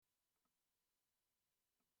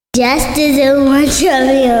Just doesn't want to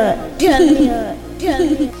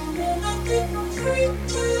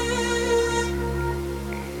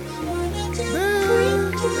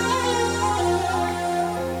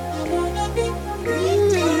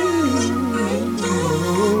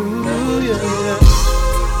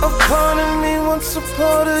Part of me wants a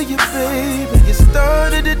part of you, baby. You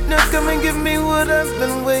started it, now come and give me what I've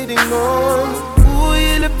been waiting on. Ooh,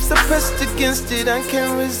 your lips are pressed against it, I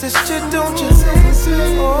can't resist you, don't you?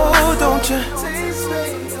 Oh, don't you?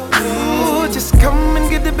 Ooh, just come and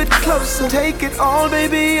get a bit closer. Take it all,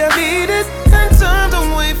 baby, I need it. And time,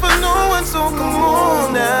 don't wait for no one, so come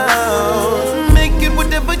on now. Make it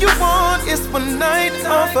whatever you want, it's one night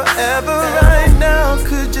or forever right now.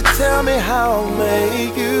 Could you tell me how I'll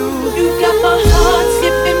make you? You got my heart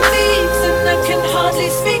skipping beats and I can hardly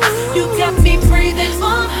speak. You got me breathing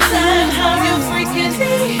all the time. How you freaking,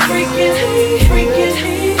 freaking, freaking,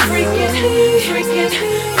 freaking, freaking,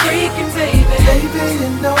 freaking, baby. Baby, you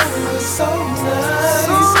know it's so nice.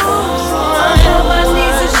 How my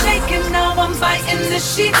knees are shaking, now I'm biting the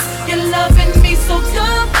sheets. You're loving me so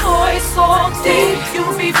good, boy, so deep. You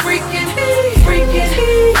be freaking, freaking,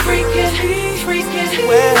 freaking, freaking,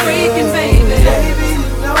 freaking, baby. Baby, you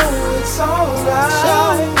know it's alright.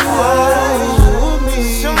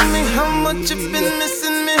 Show me how much you've been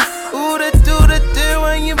missing me. Ooh, that do that there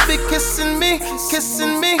when you be kissing me,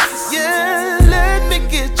 kissing me. Yeah, let me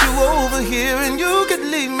get you over here and you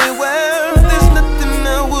can leave me where there's nothing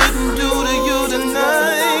I wouldn't do to you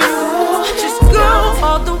tonight. Just go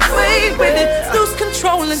all the way with it, lose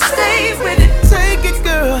control and stay with it. Take it,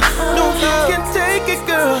 girl. No, you can take it,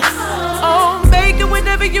 girl. Oh, make it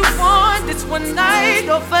whenever you want. It's one night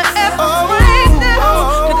or forever right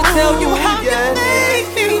now. Gonna tell you how you make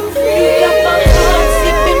me feel. You got my heart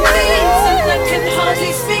skipping beats and I can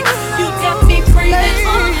hardly speak. You got me breathing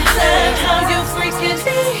all the time. How you freaking,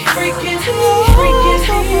 freaking, freaking,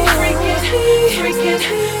 freaking, freaking,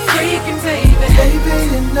 freaking, baby. Baby,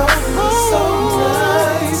 you know it's so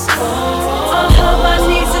nice. How my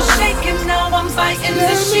knees are shaking, now I'm biting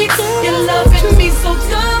the sheets. You're loving me so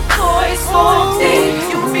good, boy, so deep.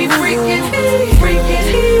 You be freaking, freaking,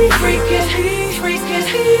 freaking, freaking,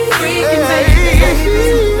 freaking, baby. Baby,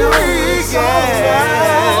 you know it's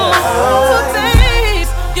alright. Oh, babe,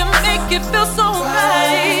 you make it feel so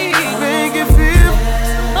right. Make it feel.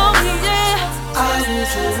 Oh, yeah. I will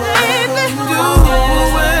do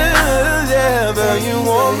whatever you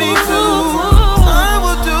want me to. I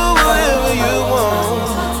will do whatever you want.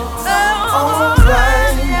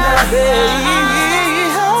 Alright now, baby.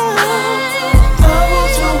 I will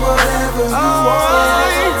do whatever you want.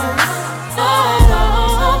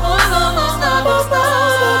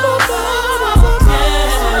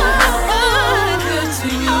 Good to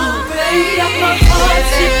you, baby. Got my heart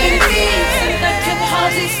skipping beats and I can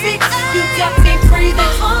hardly speak. You got me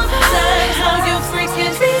breathing all the time. How you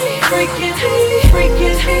freaking, freaking,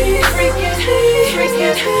 freaking, freaking, freaking,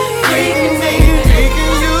 freaking, baby.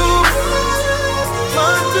 Making you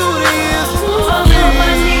my duty is How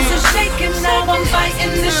my knees are shaking, now I'm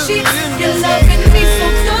biting the sheets. You're loving me so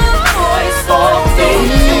good, boy, so deep.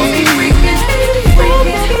 You be freaking,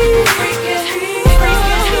 freaking, freaking,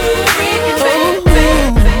 freaking, freaking,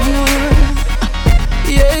 baby.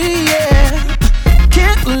 Yeah.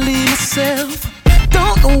 Can't believe myself.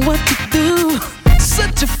 Don't know what to do.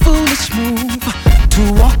 Such a foolish move to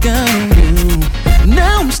walk out on you.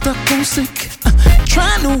 Now I'm stuck on sick,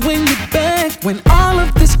 trying to win you back when all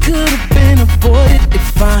of this could have been avoided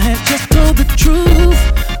if I had just told the truth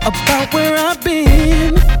about where I've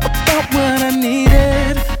been, about what I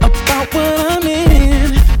needed, about what I'm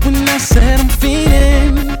in. When I said I'm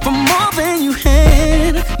feeling for more than you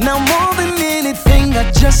had, now more than anything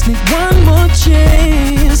I just need one more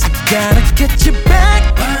chance. Gotta get you back,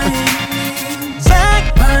 back, back.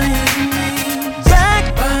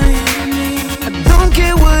 I don't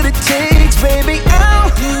care what it takes, baby.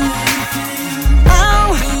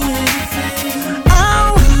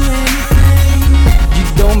 You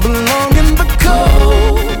don't belong in the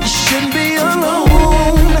cold. You shouldn't be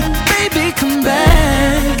alone. Baby, come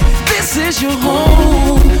back. This is your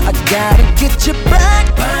home. I gotta get you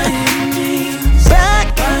back, back,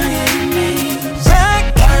 back, back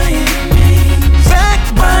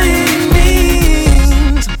by any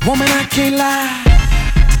means. Woman, I can't lie.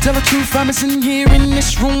 To tell the truth, I'm missing here in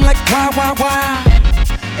this room like why?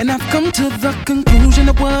 And I've come to the conclusion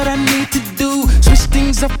of what I need to do. Switch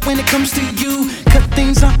things up when it comes to you. Cut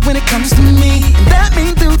things up when it comes to me. And that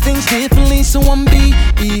means do things differently, so I'm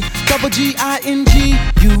B-E-double-G-I-N-G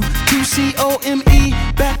U-2-C-O-M-E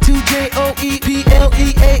back to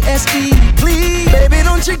J-O-E-P-L-E-A-S-E. Please, baby,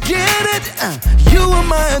 don't you get it? You were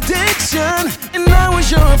my addiction, and I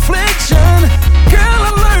was your affliction. Girl, I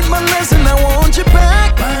learned my lesson, I want you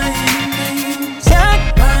back. Back,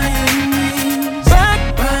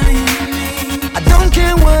 I don't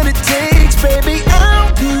care what it takes, baby,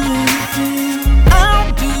 I'll do anything.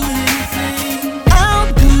 I'll do anything.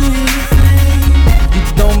 I'll do anything. You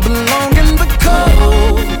don't belong in the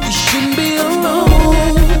cold. You shouldn't be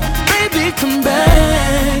alone. Baby, come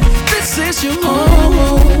back. This is your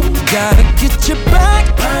home. Gotta get you back.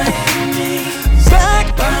 Back,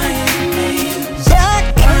 back,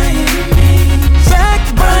 back,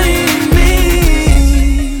 back,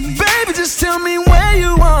 me. Baby, just tell me where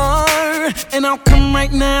you are, and I'll come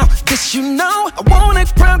right now. Guess you know I won't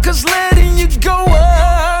act proud, cause letting you go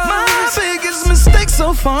was my biggest mistake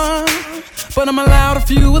so far. But I'm allowed a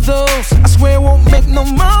few of those. I swear I won't make no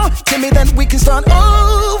more. Tell me that we can start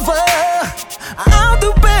over. I'll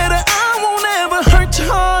do better, I won't ever hurt your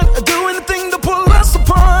heart or do anything to pull us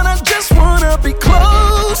apart. I just wanna be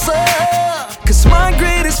closer, cause my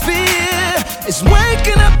greatest fear is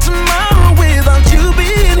waking up tomorrow without you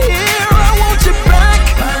being here. I want you back,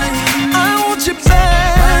 I want you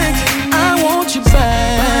back, I want you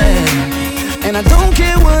back. And I don't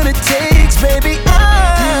care what it takes, baby,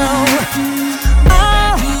 I'll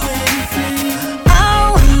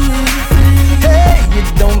hey, you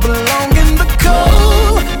don't belong in the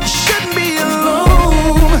cold. You shouldn't be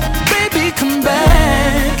alone. Baby, come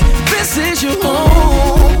back. This is your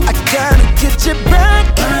home. I gotta get you back.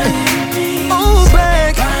 Oh,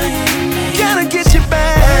 back. Gotta get you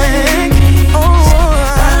back. Oh,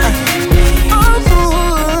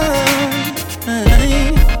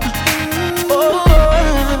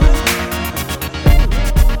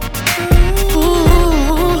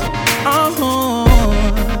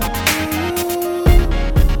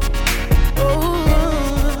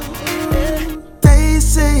 They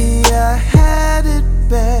say I had it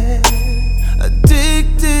bad,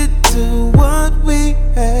 addicted to what we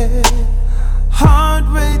had. Heart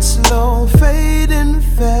rate slow, fading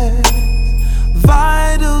fast.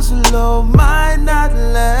 Vitals low, might not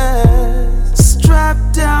last.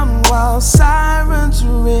 Strapped down while sirens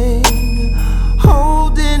ring.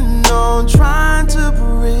 Holding on, trying to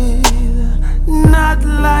breathe. Not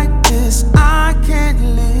like this, I can't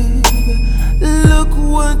leave. Look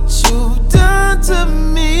what you've done to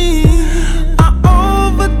me. I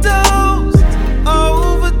overdosed,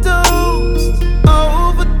 overdosed,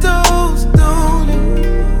 overdosed on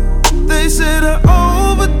you. They said I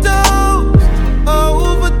overdosed,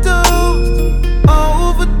 overdosed,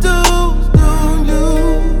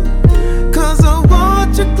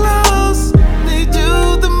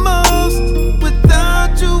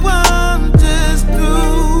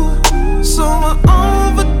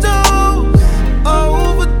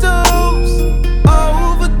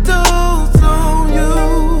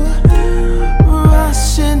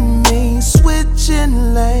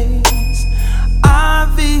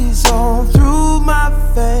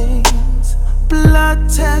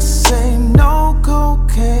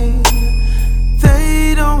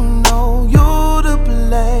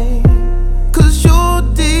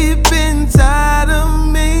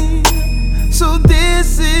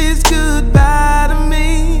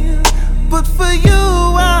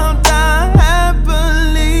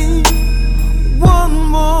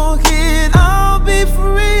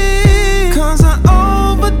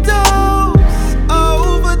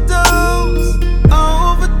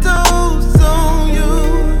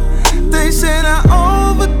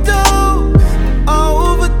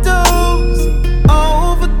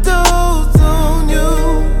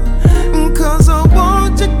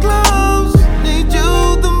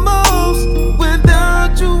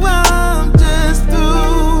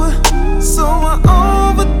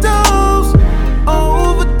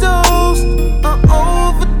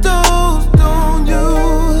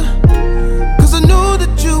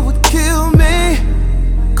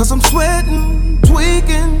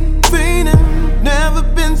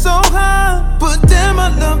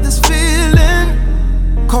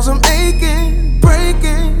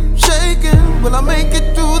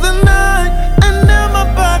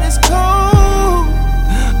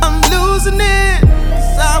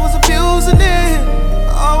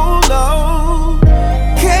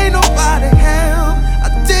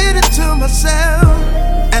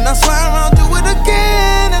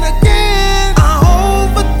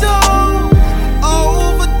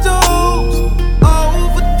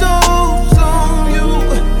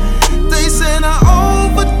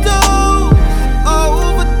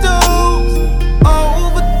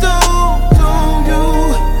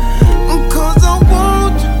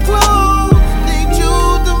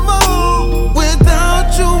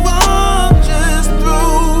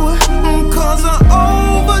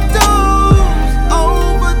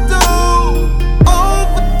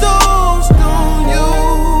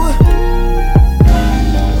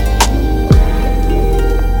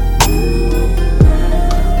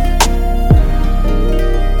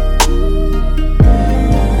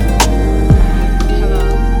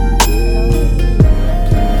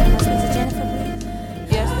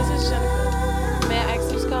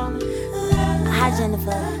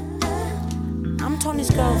 Jennifer. I'm Tony's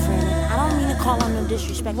girlfriend. I don't mean to call on no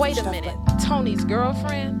disrespect. Wait a minute, Tony's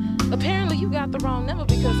girlfriend? Apparently you got the wrong number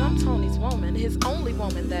because I'm Tony's woman, his only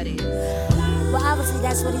woman, that is. Well, obviously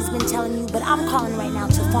that's what he's been telling you, but I'm calling right now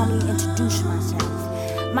to formally introduce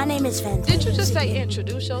myself. My name is Heavent. Did you just say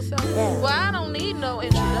introduce yourself? Yeah. Well, I don't need no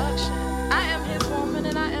introduction. I am his woman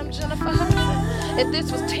and I am Jennifer Hudson. If this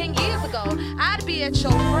was 10 years ago, I'd be at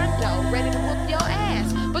your front door ready to whoop your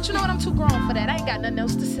ass. But you know what? I'm too grown for that. I ain't got nothing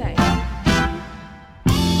else to say.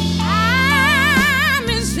 I'm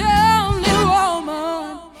his only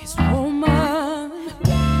woman, his woman.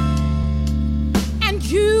 And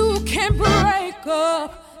you can't break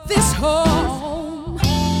up this home.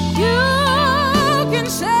 You can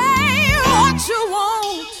say what you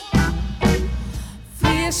want.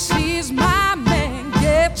 This is my man,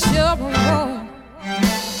 get your own.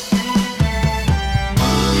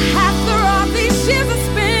 After all these years I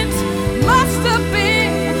spent, must have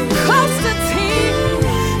been close to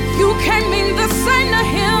 10. You can't mean the same to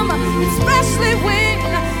him, especially when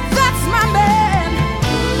that's my man.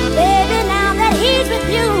 Baby, now that he's with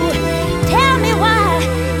you, tell me why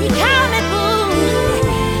he called me boo.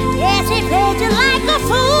 Yes, he played you like a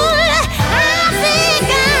fool. I think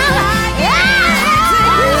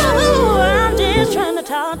I'm just trying to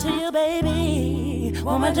talk to you, baby,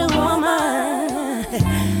 woman to woman.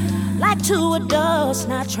 Like two adults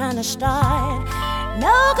not trying to start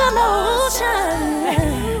no commotion.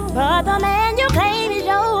 But the man you claim is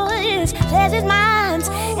yours says he's mine,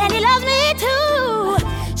 and he loves me too.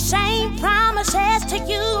 Same promises to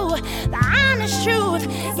you, the honest truth.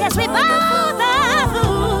 Yes, we both are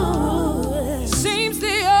fools. Seems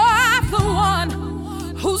that you're the one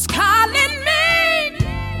who's calling me.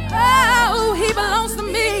 Oh, he belongs to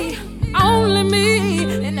me, only me,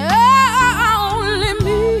 and only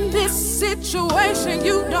me. This situation,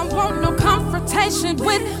 you don't want no confrontation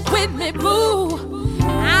with me, boo.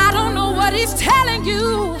 I don't know what he's telling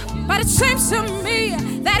you, but it seems to me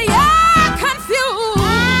that you're confused.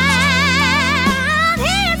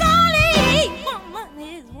 He's only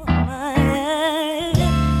woman,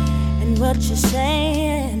 and what you're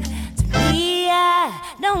saying to me, I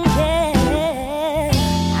don't care.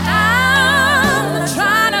 I'm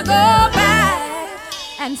trying to go back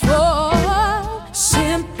and forth.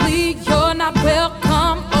 Simply, you're not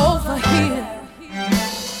welcome over here.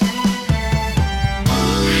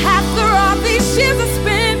 After all these years I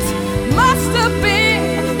spent, must have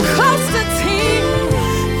been close to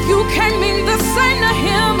 10. You can't mean the same to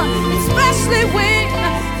him, especially when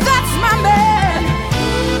that's my man.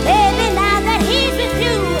 Baby, now that he's with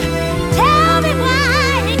you, tell me why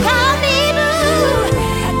he called me boo.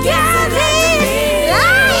 Guess he's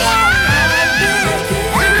lying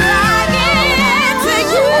to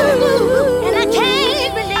you, and I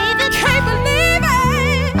can't believe it. Can't believe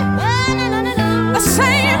it. No. The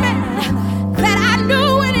same man that I knew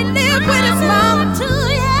when he lived with his mom.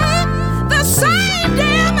 The same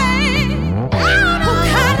damn man who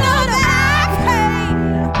kind of that I paid,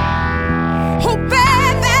 who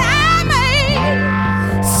bad that I made.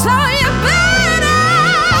 So you better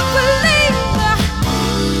believe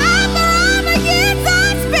after all the years I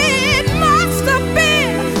spent, must have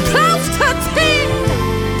been close to 10.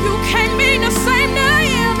 You can't mean the same to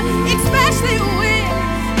him, especially when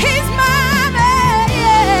he's my man.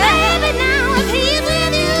 Baby, now if he's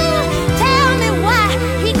with you, tell me why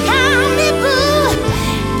he called me boo.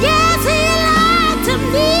 Yes, he lied to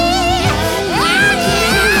me.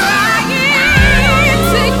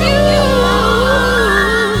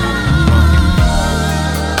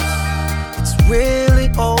 It's really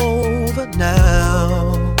over now.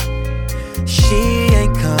 She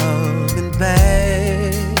ain't coming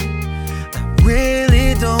back. I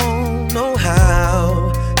really don't know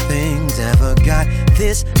how things ever got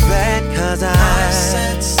this bad, 'cause I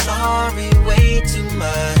said sorry way too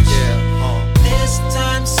much. This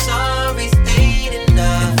time sorry ain't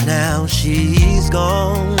enough. And now she's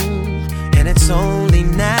gone, and it's only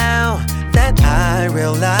now that I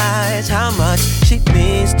realize how much she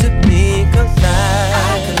means to me. 'Cause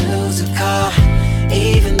I could lose a car,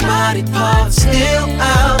 even body parts, still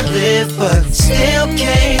outlive, but still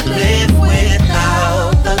can't live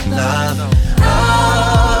without the love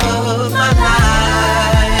of my life.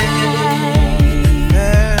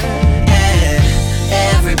 And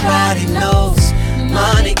everybody knows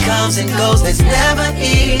money comes and goes, there's never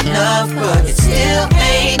enough, but it still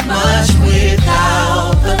ain't much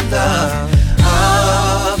without the love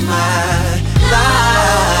of my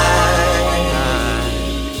life.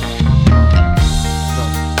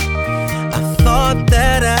 I thought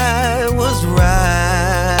that I was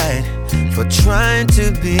right for trying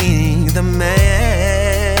to be the man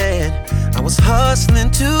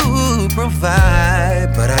willing to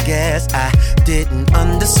provide, but I guess I didn't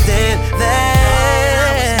understand that.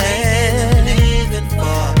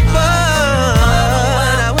 But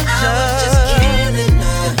I was just kidding.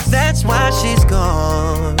 That's why she's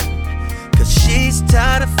gone. 'Cause she's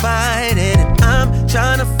tired of fighting, and I'm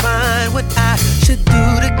trying to find what I should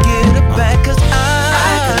do to get her back. 'Cause I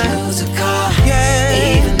could lose a car,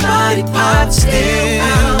 yeah, even body parts,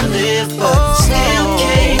 still live, but still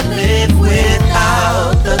can't live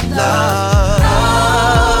without the love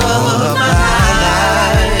of my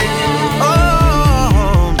life.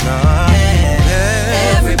 Oh, no.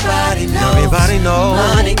 Everybody knows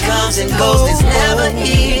money comes and goes, it's never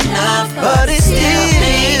enough, but it still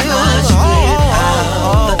ain't much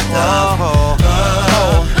without the love.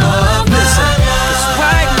 Listen, 'cause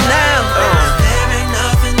right now there ain't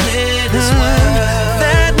nothing in this world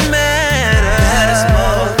that matters. That is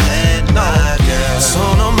more than my girl. So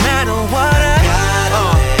no matter what I gotta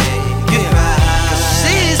make it right. 'Cause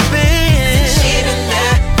she's been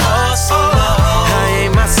there all so long. I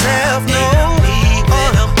ain't myself, no.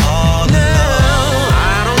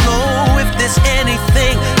 I don't know if there's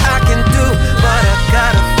anything I can do, but I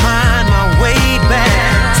gotta find my way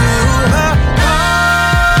back to her.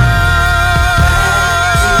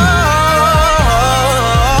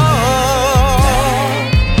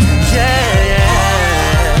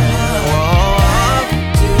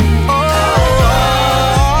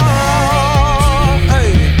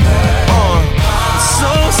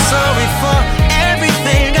 So sorry for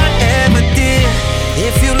everything I ever did.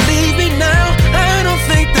 If you leave me now, I don't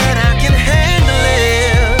think that I can handle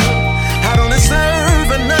it. I don't deserve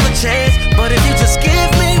another chance, but if you just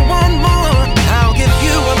give me one more, I'll give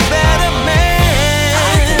you a better man.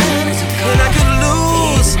 And I could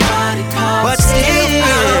lose, but still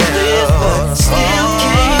can't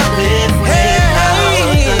live without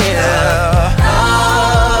the love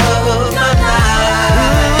of my life.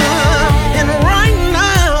 And right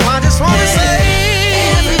now, I just wanna say,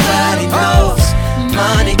 everybody knows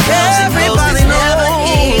money comes and goes, it's never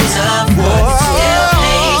enough, but it still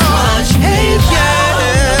ain't much without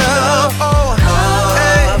the love of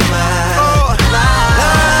my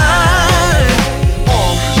life.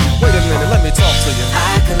 Wait a minute, let me talk to you.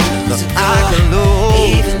 I can lose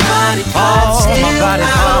even body parts, still my body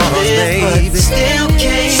parts, baby, but still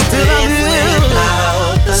can't live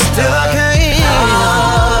without the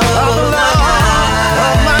love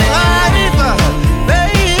of my life,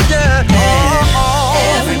 baby.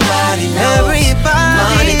 Everybody knows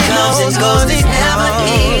money comes and goes, it's never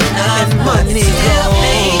enough, and money still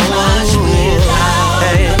ain't much without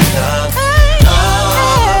the love of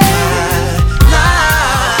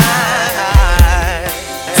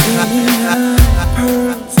my life.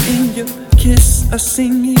 Pearls in your kiss, a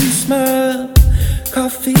singing smile,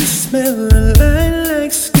 coffee smell, a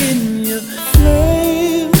lilac skin, you're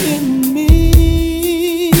flaming me.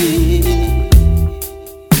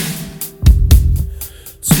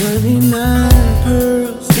 29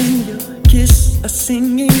 pearls in your kiss, a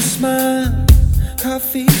singing smile,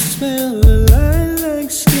 coffee smell, a lilac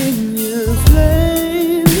skin, you're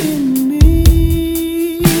flaming me.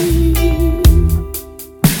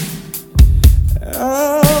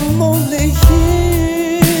 I'm only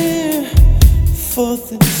here for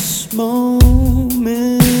this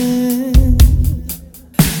moment.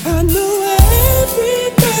 I know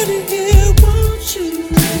everybody here wants you.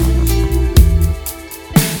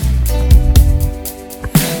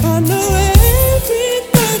 I know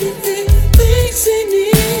everybody here thinks they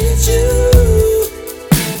need you.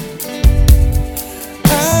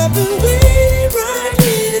 I've been waiting right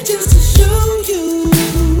here just to show you.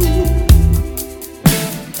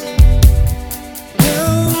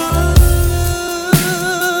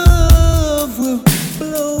 Love will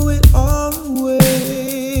blow it all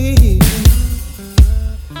away.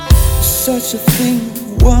 Such a thing,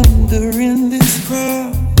 wonder in this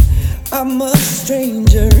crowd. I'm a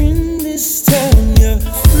stranger in this town. You're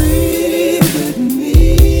free with me.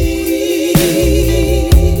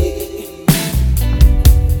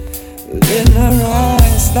 In our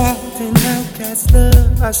eyes, laughing outcast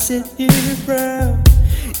love, I sit here proud.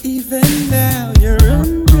 Even now, you're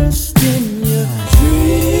undressed in your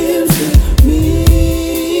dreams with me.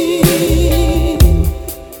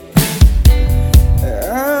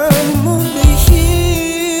 I'm only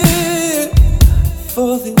here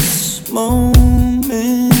for this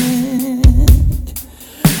moment.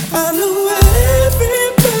 I know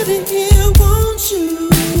everybody here wants you.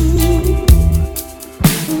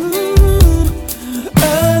 I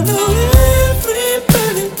know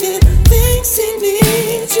everybody here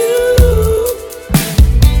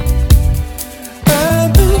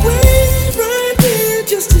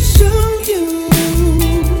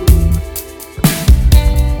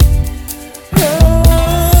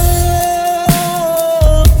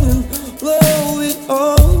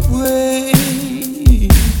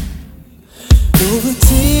through the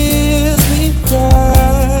tears we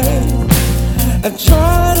cried and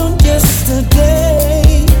tried on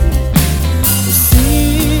yesterday. The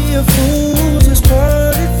sea of fools has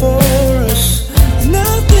parted for us.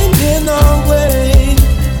 Nothing in our way.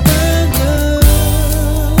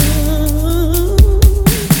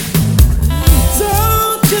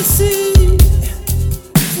 Don't you see?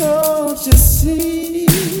 Don't you see?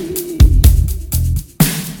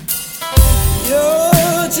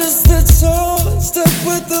 You're just a torch stuck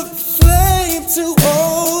with the flame to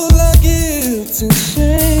all our guilt and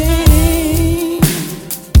shame.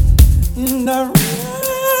 And I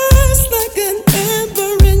rise like an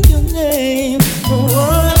ember in your name.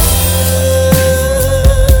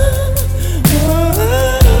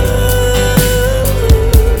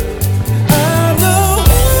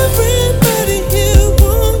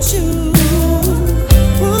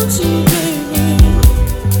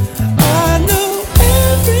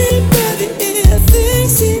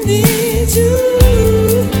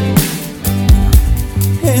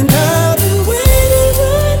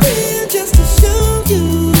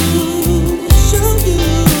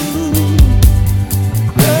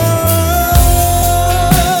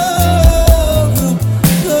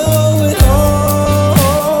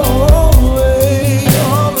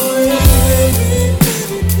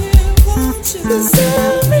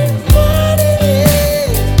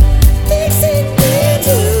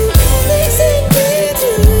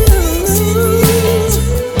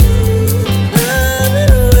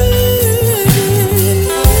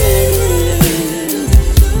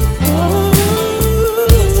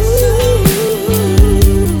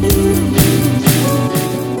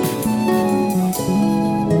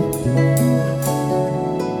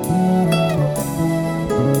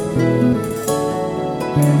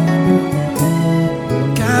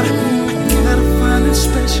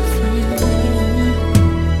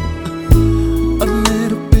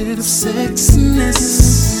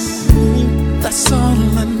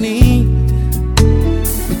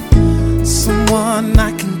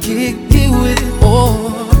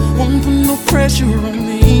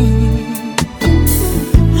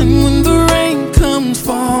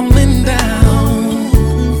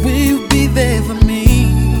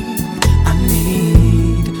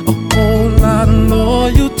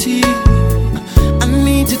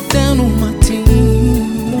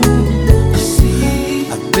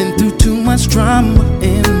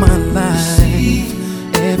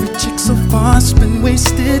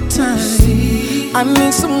 I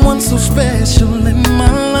need someone so special in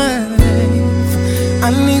my life.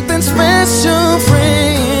 I need that special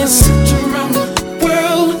friend. Search around the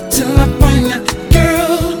world till I find that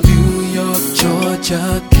girl. New York,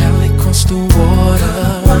 Georgia, Cali, cross the water.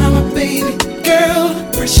 I'm a baby girl,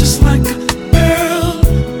 precious like a pearl.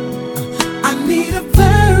 I need a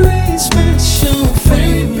very special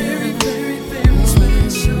friend. Very, very, very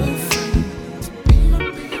special friend. Be my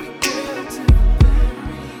baby girl till the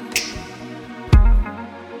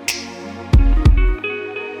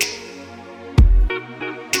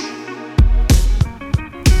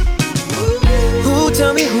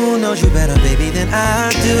Tell me who knows you better, baby, than I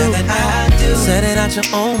do. Said it out your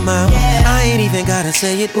own mouth. I ain't even gotta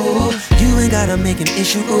say it, ooh. You ain't gotta make an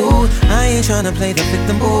issue, ooh. I ain't tryna play the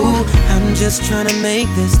victim, ooh. I'm just tryna make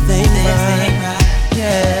this thing right.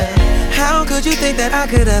 Yeah. How could you think that I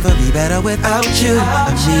could ever be better without you?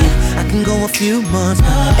 I mean, I can go a few months,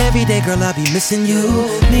 but every day, girl, I'll be missing you.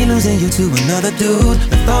 Me losing you to another dude.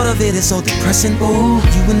 The thought of it is so depressing, ooh.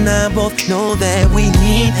 You and I both know that we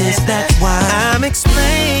need this. That's why I'm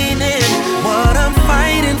explaining what I'm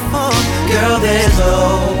fighting for. Girl, there's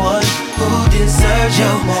no one who deserves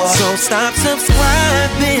you more. So stop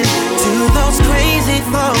subscribing to those crazy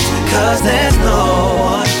thoughts, cause there's no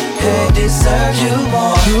one who deserves you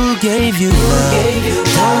more. Who gave you love?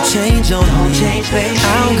 Don't change on me.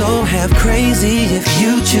 I'll go half crazy if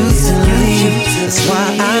you choose to leave. That's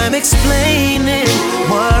why I'm explaining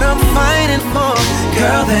what I'm fighting for.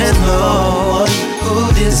 Girl, there's no one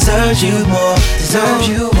who deserves you more.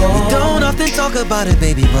 We don't often talk about it,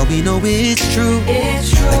 baby, but we know it's true.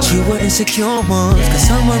 That you were insecure once, cause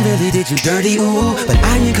someone really did you dirty, ooh. But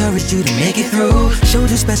I encouraged you to make it through. Showed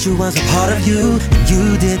you special was a part of you, and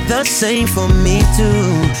you did the same for me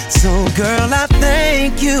too. So girl, I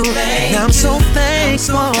thank you, and I'm so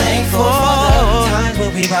thankful for the times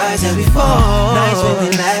when we rise and we fall, nights when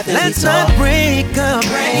we laugh and let's not break up,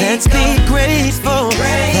 let's be grateful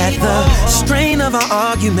that the strain of our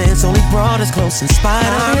arguments only brought us close in spite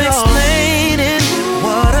of it all. I'm explaining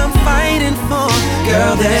what I'm fighting for.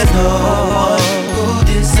 Girl, there's no one who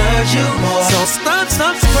deserves you more. So stop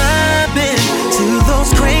subscribing to those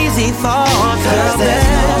crazy thoughts. Girl,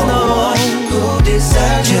 there's no one who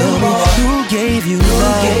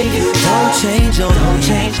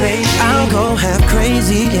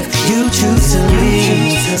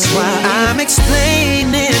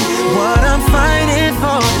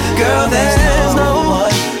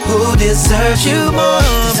deserves you more.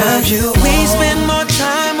 We spend more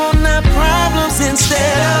time on our problems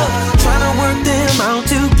instead of trying to work them out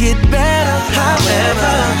to get better.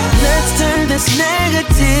 However, let's turn this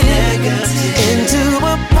negative into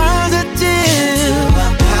a positive.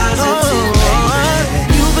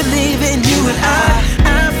 You believe in you and I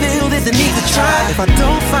feel there's a need to try. If I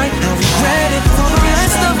don't fight, I'll regret it for the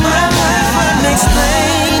rest of my life. I'm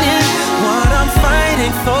explaining what I'm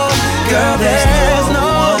fighting for. Girl, there's no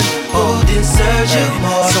one who deserves you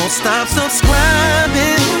more. So stop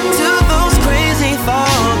subscribing to those crazy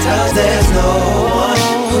thoughts. 'Cause there's no one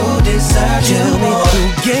who deserves you more. Who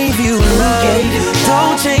gave you love?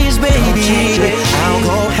 Don't change, baby. I'll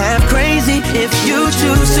go half crazy if you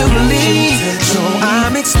choose to leave. So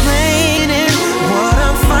I'm explaining what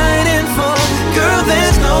I'm fighting for. Girl,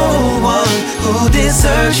 there's no one who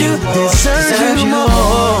deserves you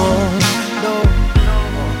more.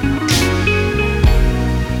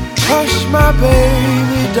 Hush, my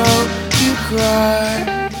baby, don't you cry.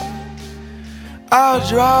 I'll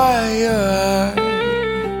dry your eyes,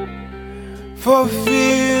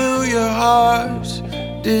 fulfill your heart's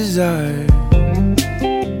desire.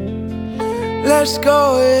 Let's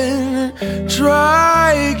go in and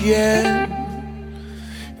try again.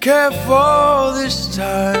 Careful this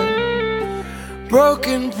time.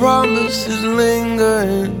 Broken promises linger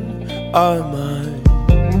in our mind.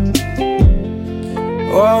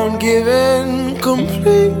 Won't give in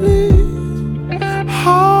completely.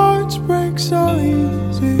 Hearts break so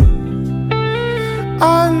easy. I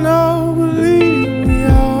know, believe me,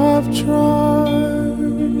 I've tried.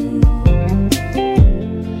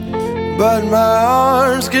 But my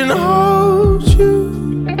arms can hold you,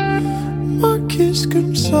 my kiss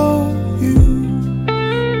console you.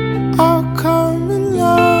 I'll come and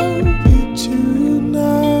love you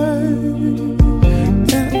tonight.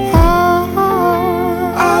 And I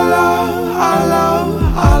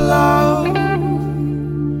love.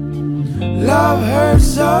 Love hurts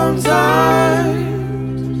sometimes,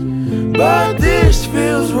 but this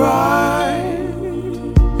feels right.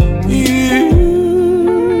 You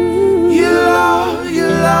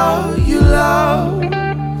love.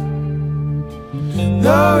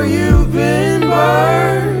 Though you've been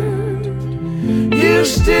burned, you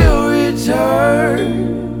still return.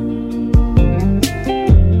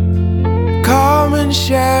 Come and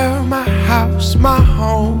share my house, my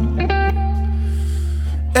home,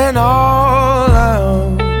 and all I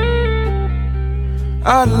own.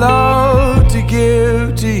 I'd love to give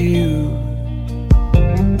to you.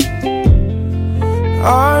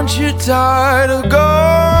 Aren't you tired of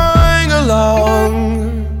going along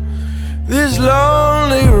this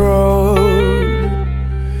lonely road?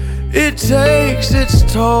 It takes its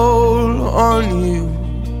toll on you.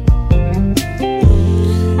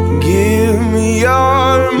 Give me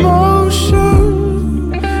your emotion,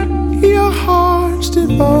 your heart's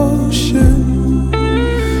devotion.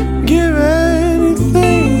 Give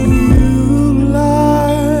anything you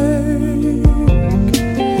like,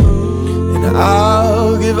 and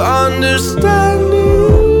I'll give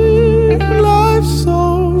understanding. Life's so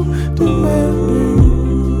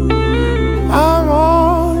demanding. I'm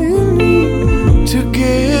all you need to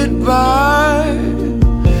get by.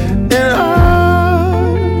 And I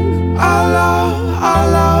love.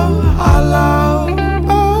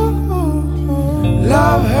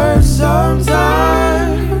 Love hurts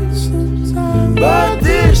sometimes, but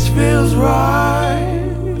this feels right.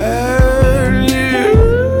 And you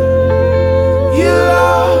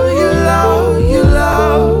love.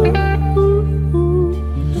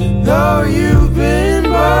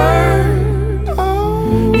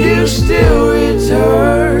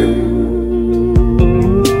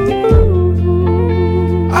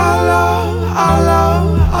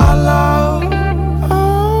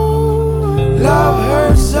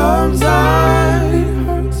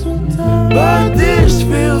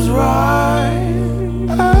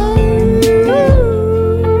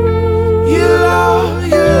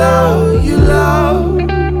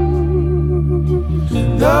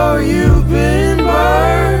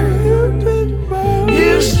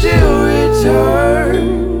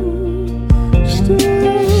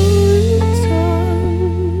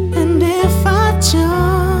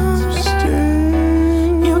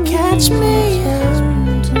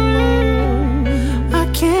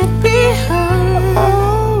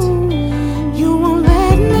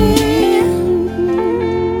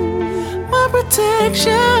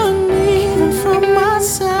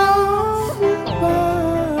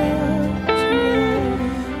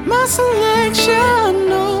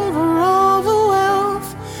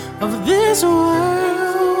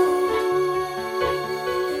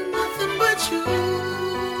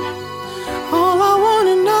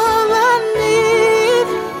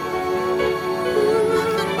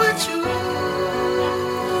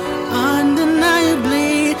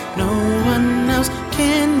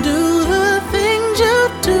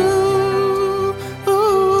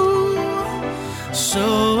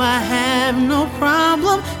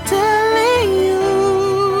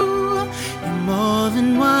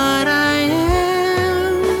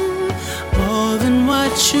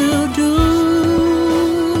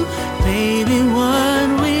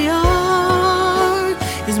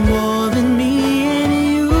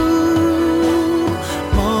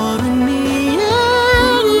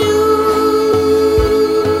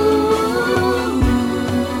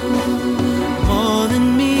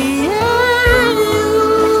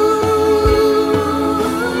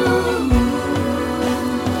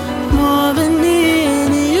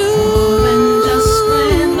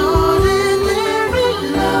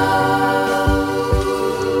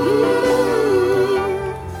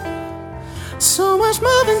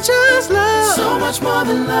 much more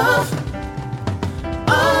than love.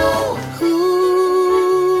 Oh,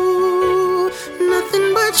 ooh,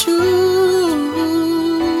 nothing but you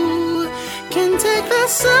can take the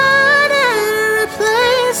sun and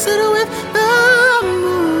replace it with the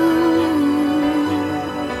moon.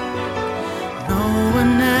 No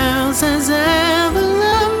one else has ever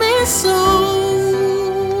loved me so.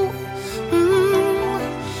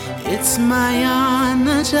 It's my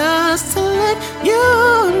honor just to let you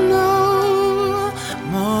know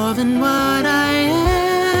more than what I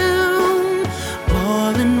am,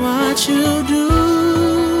 more than what you do.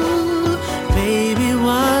 Baby,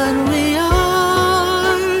 what we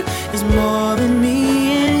are is more than me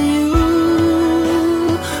and you,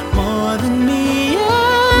 more than me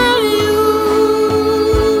and you,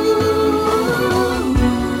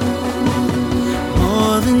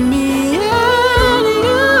 more than me.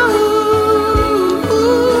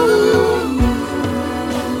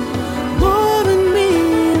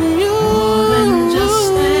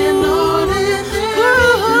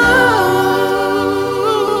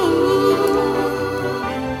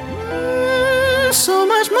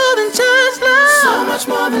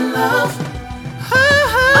 More than love.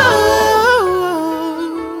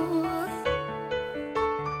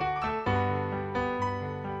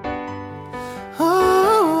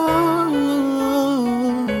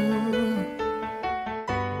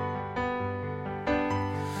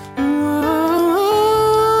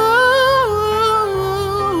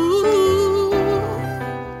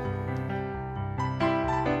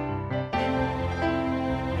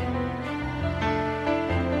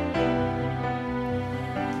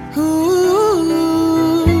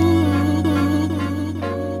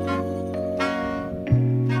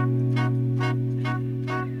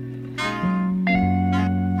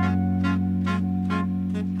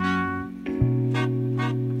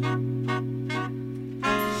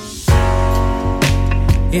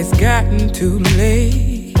 It's gotten too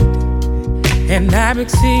late, and I've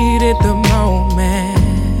exceeded the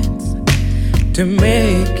moments to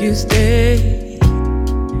make you stay.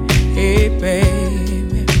 Hey,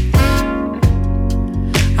 baby,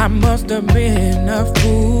 I must have been a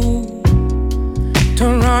fool to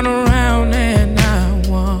run around and I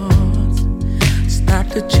once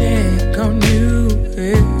stopped to check on you.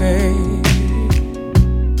 Hey, hey.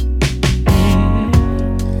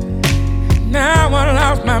 Now I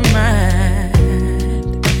lost my mind,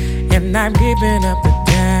 and I've given up the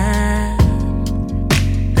time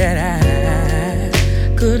that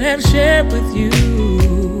I could have shared with you.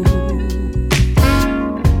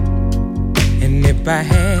 And if I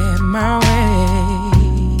had my way,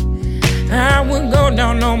 I would go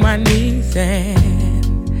down on my knees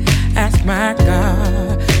and ask my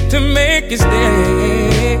God to make it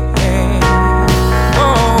stay.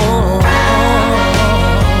 Oh.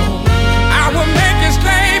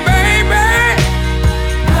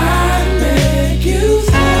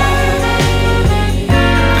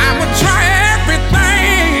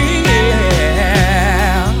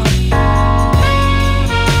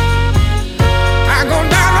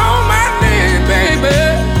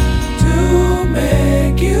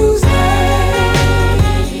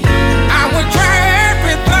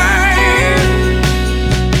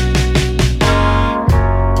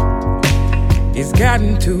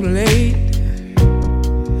 Gotten too late.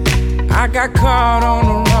 I got caught on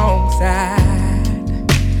the wrong side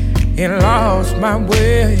and lost my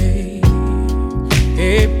way.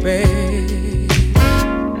 Hey, babe,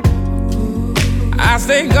 I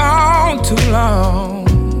stayed gone too long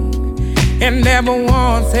and never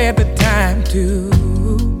once had the time to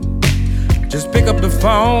just pick up the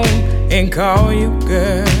phone and call you,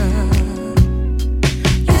 girl.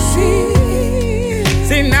 You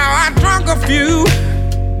see now I drunk a few.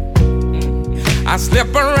 I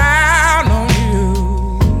slip around on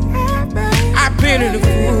you. I pity the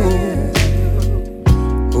fool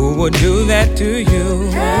who would do that to you.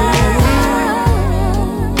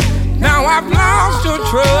 Now I've lost your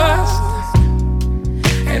trust,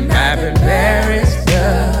 and I've embarrassed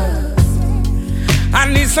us. I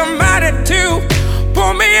need somebody to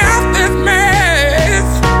pull me out this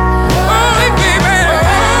mess. Oh, baby.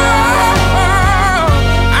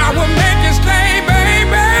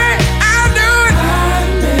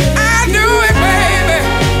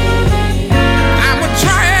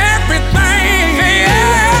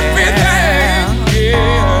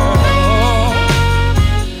 Yeah.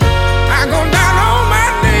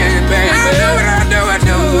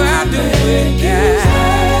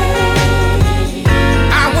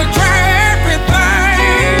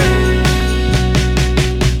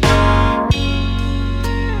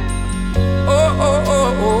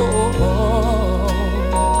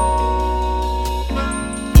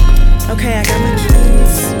 Okay, I got my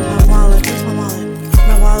keys, my wallet. Where's my wallet?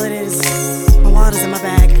 My wallet is in my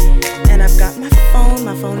bag. And I've got my phone.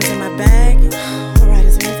 My phone is in my bag. Alright,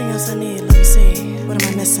 is there anything else I need? Let me see. What am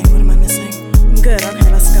I missing? I'm good.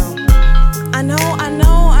 Okay, let's go. I know.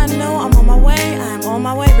 I'm on my way. I'm on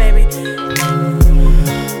my way, baby.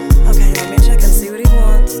 Okay, let me check and see what he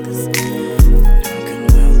wants.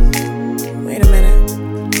 Wait a minute.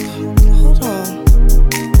 Hold on.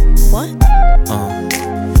 What?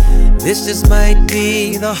 This just might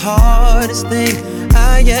be the hardest thing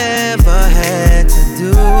I ever had to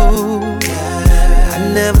do. I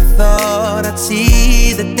never thought I'd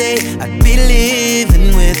see the day I'd be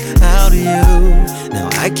living without you. Now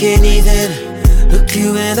I can't even look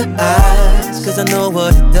you in the eyes, 'cause I know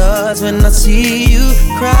what it does when I see you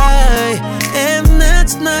cry. And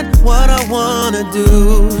that's not what I wanna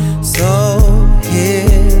do. So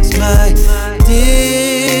here's my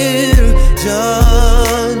dear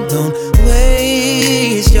John, don't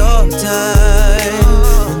waste your time.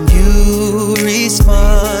 When you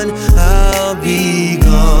respond, I'll be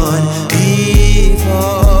gone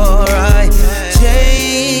before I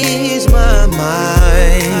change my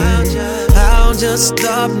mind. I'll just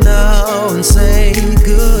stop now and say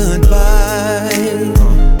goodbye.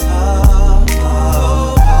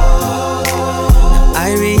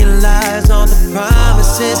 I realize all the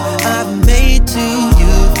promises I've made to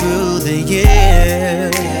you through the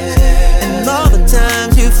years, and all the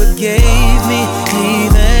times you forgave me,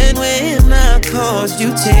 even when I caused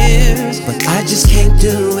you tears. But I just can't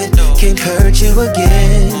do it, can't hurt you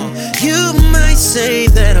again. You might say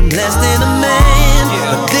that I'm less than a man,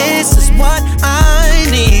 but this is what I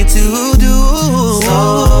need to do. So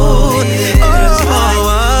here's my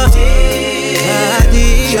dear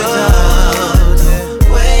John,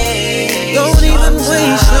 don't even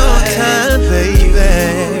waste your time, baby.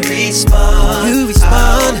 You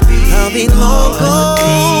respond, I'll be long gone.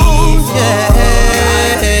 Yeah.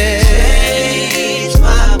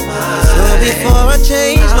 So before I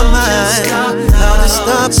change my mind, I'll just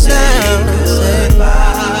stop now. Say now.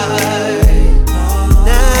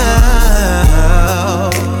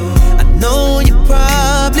 I know you're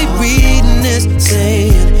probably reading this,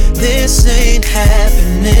 saying this ain't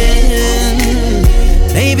happening.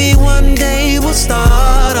 Maybe one day we'll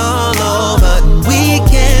start all over and we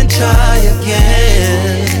can try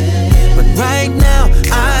again. But right now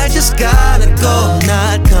I just gotta go,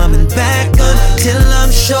 not coming back until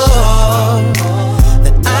I'm sure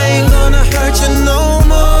that I ain't gonna hurt you no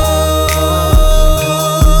more.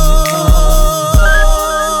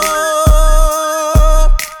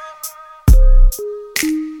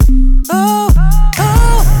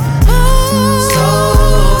 So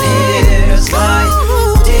here's my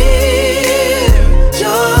dear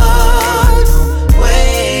John,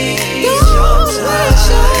 waste your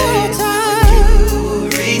time.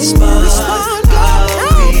 When you respond,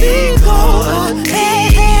 I'll be gone before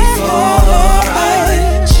I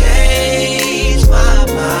change my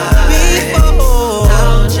mind.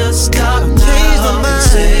 I'll just stop now and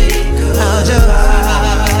say goodbye.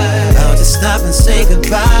 I'll just stop and say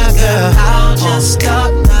goodbye, girl. I'll just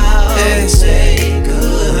stop now and say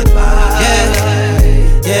goodbye.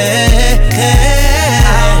 Yeah.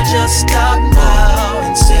 I'll just stop now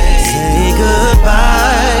and say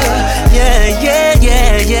goodbye. Yeah.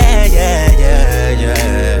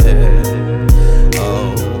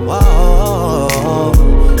 Oh,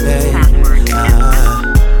 hey.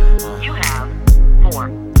 You have 4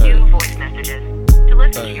 new voice messages. To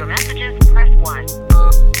listen to your messages, press 1.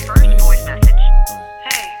 First voice message.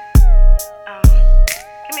 Hey,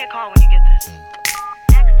 give me a call when you get this.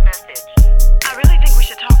 Next message. I really think we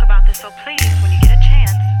should talk about this, so please, when you get a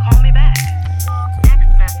chance, call me back. Next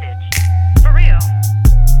message. For real.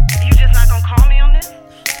 You just not gonna call me on this?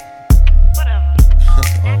 Whatever.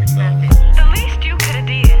 Next message. The least you could have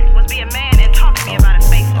did was be a man and talk to me about it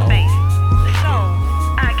face to face. So,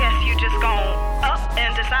 I guess you just gon' up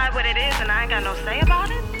and decide what it is and I ain't got no say about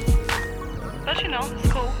it? But you know,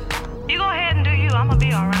 it's cool. You go ahead and do you, I'ma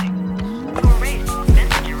be alright. Erase.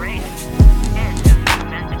 Message erased. End of new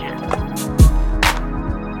messages.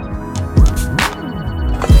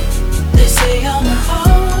 They say I'm a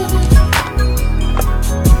hoe.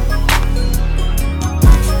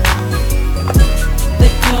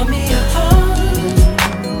 They call me a hoe.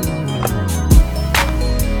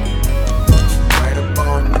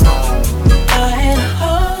 I ain't a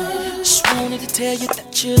hoe. Just wanted to tell you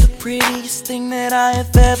that you're the prettiest thing that I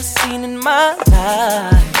have ever seen in my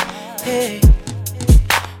life. Hey,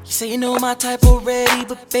 you say you know my type already,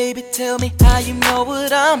 but baby, tell me how you know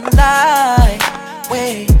what I'm like.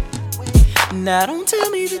 Wait, Now don't tell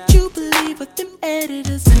me that you believe what them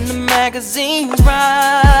editors in the magazines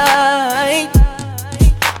write.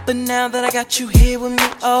 But now that I got you here with me,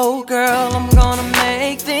 oh girl, I'm gonna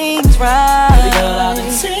make things right. Girl, I've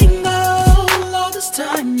been single all this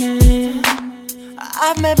time, man.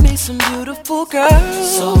 I've met me some beautiful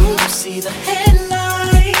girls. So you see the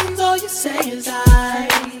headlines, all you say is I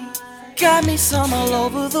got me some all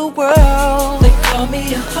over the world. They call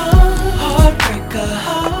me a heartbreaker,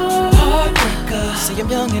 heartbreaker. Say I'm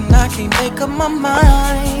young and I can't make up my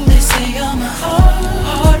mind. They say I'm a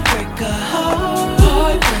heartbreaker,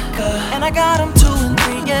 heartbreaker. And I got them 2 and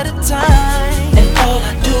 3 at a time. And all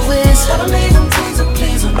I do is elevate them, tease them,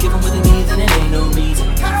 please them. Give them what they need and it ain't no reason.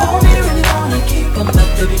 Oh, me really wanna keep them, but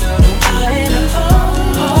baby girl, don't try it.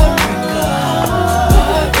 Heartbreaker,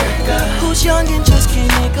 heartbreaker. Who's young and just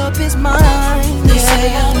can't make up his mind. They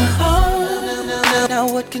say I'm a heartbreaker. Now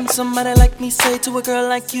what can somebody like me say to a girl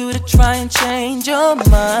like you to try and change your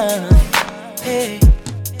mind? Hey,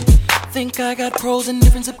 think I got pros in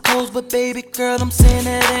different zip codes, but baby girl, I'm saying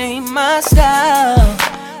that ain't my style.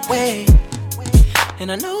 Wait,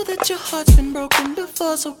 and I know that your heart's been broken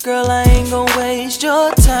before, so girl, I ain't gon' waste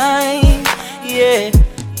your time. Yeah,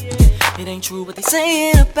 it ain't true what they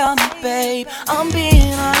saying about me, babe. I'm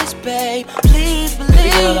being honest, babe. Please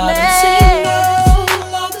believe girl, I've been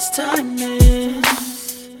single all this time, man.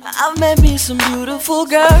 I've met me some beautiful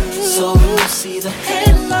girls. So you see the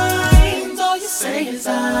headlines, all you say is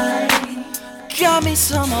I got me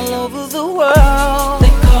some all over the world.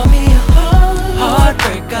 They call me a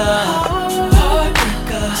heartbreaker,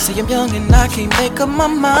 heartbreaker. Say I'm young and I can't make up my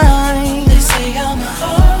mind. They say I'm a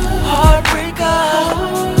heartbreaker,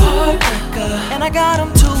 heartbreaker. And I got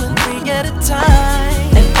them 2 and 3 at a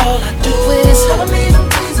time. And all I do is elevate them,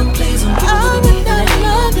 please them, please them. Give them what they need and they ain't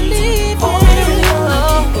no reason. Oh, I really wanna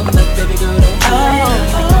keep them, but baby girl, don't try it.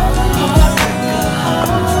 Heartbreaker,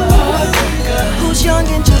 heartbreaker. Who's young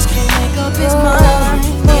and just can't make up his mind.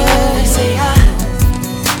 Yeah, they say I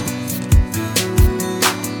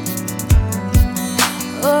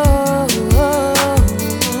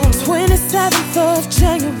 27th of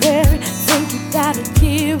January, think you got a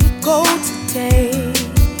year ago today.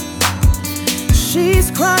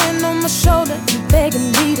 She's crying on my shoulder and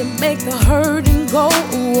begging me to make the hurting go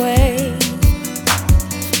away.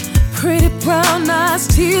 Pretty brown eyes,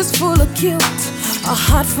 tears full of guilt, a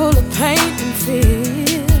heart full of pain and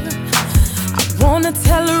fear. I wanna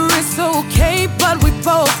tell her it's okay, but we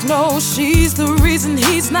both know she's the reason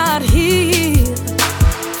he's not here.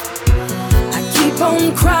 Keep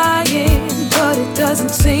on crying, but it doesn't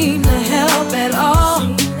seem to help at all.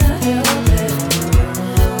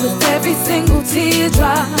 With every single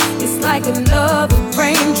teardrop, it's like another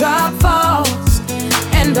raindrop falls.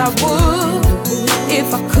 And I would,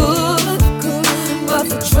 if I could, but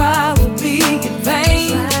the try would be in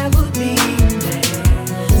vain.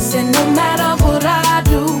 Said no matter what I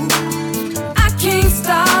do, I can't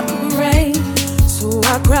stop the rain. So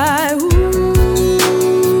I cry, ooh.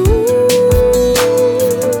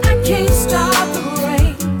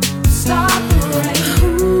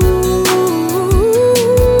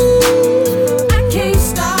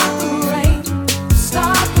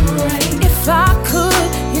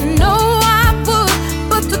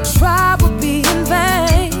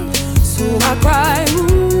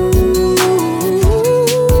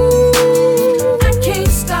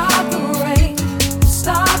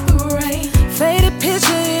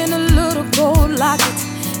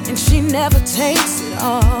 Never takes it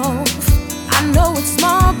off. I know it's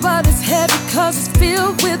small, but it's heavy, cause it's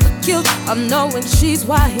filled with the guilt of knowing she's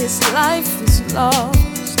why his life is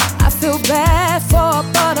lost. I feel bad for her,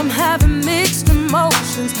 but I'm having mixed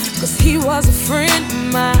emotions, cause he was a friend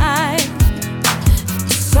of mine.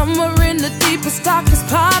 Somewhere in the deepest, darkest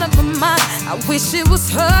part of my mind, I wish it was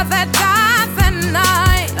her that died that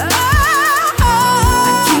night. I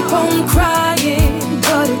keep on crying,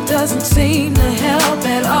 but it doesn't seem to help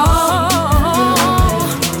at all.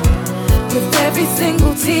 With every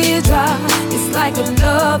single teardrop, it's like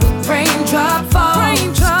another raindrop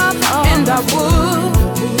falls. And I would,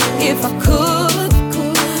 if I could,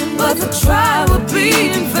 but the try would be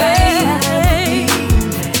in vain.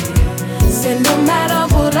 Said no matter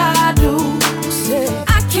what I do,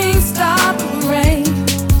 I can't stop the rain.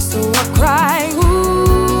 So I cry,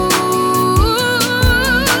 ooh,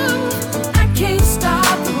 I can't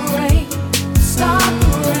stop the rain, stop the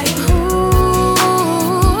rain. Ooh,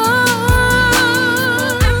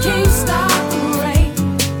 I can't stop the rain,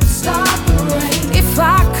 stop the rain. If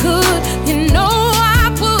I could, you know I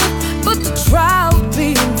would, but the try would be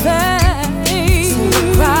in vain. So I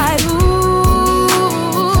cried, ooh,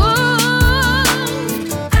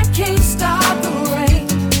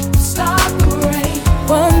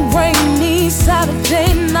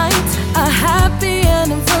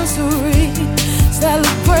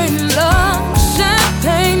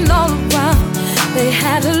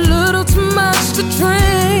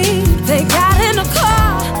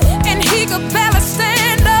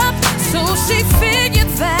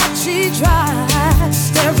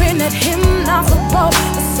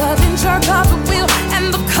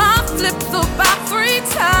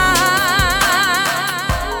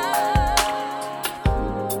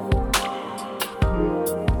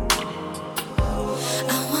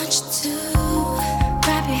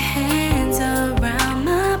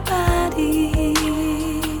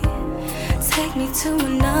 move to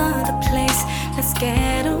another place. Let's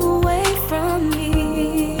get away from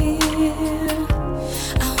here.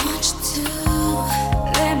 I want you to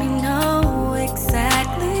let me know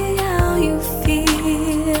exactly how you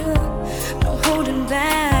feel. No holding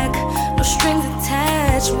back, no strings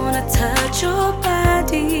attached. Wanna touch your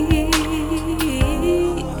body.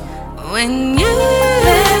 When you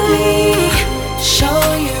let me show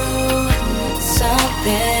you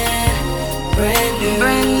something brand new,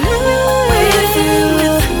 with you,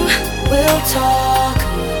 we'll talk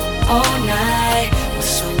all night.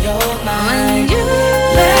 What's on your mind? When you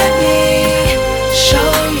let me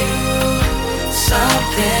show you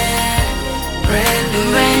something brand new,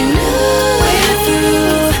 with you,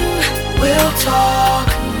 we'll talk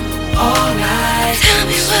all night. Tell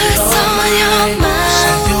me what's on your mind.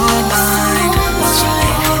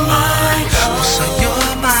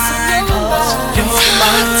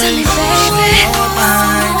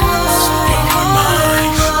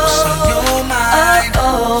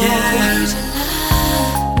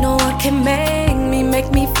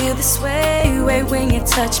 This way when you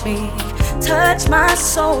touch me, touch my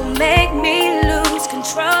soul, make me lose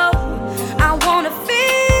control. I wanna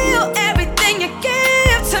feel everything you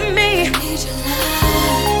give to me.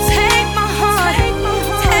 Take my heart,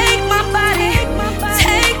 take my body,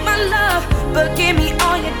 take my love, but give me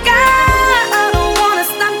all you got. I don't wanna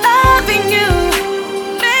stop loving you.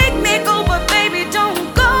 Make me go, but baby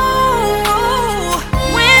don't go.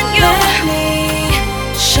 When you let me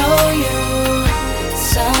show you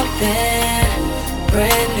something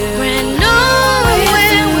brand new,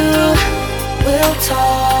 we'll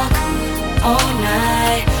talk all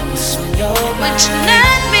night. What's on your mind?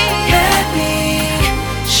 Let me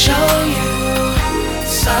show you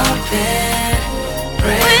something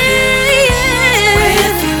brand new.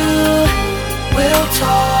 With you, we'll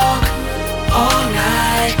talk all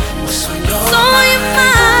night. What's on your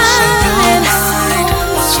mind?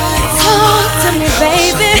 Talk to me,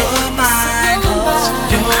 baby.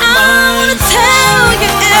 Tell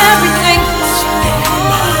you everything.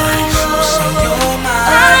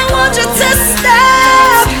 I want you to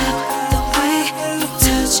stop the way you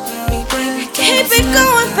touch me, baby. Keep it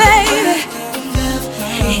going, baby.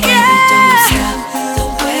 Yeah, the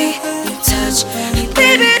way you touch me,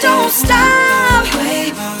 baby. Don't stop.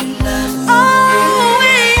 Oh,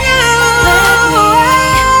 when you let me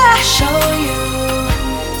show you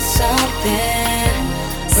something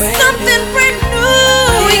brand new.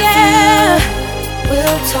 Yeah.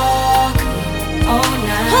 We'll talk all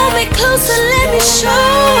night. Hold me closer, let me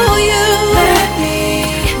show you. Let me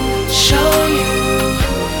show you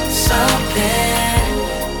something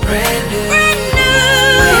brand new.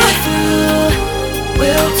 With you,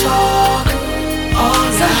 we'll talk all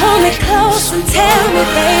night. So hold me close and tell me,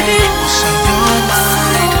 baby, what's on your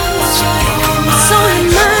mind? What's on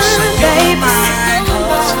your mind, baby?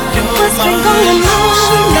 What's been going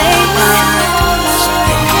on lately?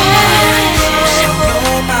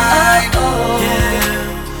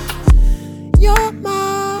 You're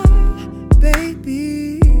my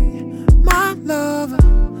baby, my lover,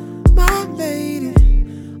 my lady.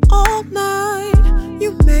 All night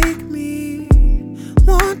you make me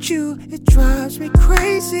want you. It drives me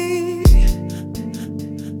crazy.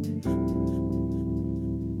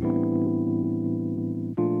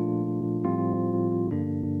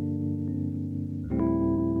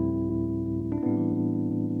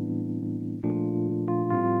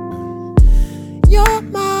 You're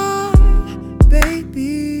my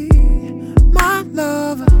baby, my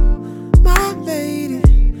lover, my lady.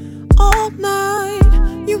 All night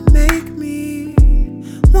you make me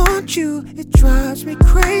want you. It drives me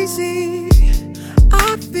crazy.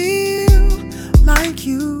 I feel like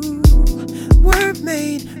you were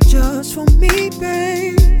made just for me,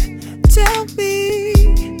 babe. Tell me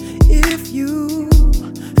if you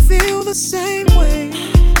feel the same way.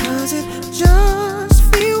 Does it just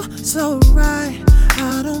feel so right?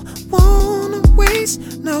 I don't wanna waste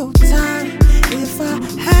no time. If I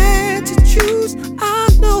had to choose, I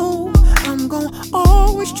know I'm gonna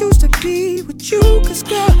always choose to be with you. Cause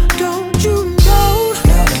girl, don't you know?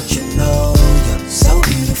 Girl, don't you know you're so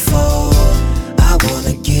beautiful? I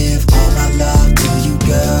wanna give all my love to you,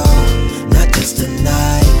 girl. Not just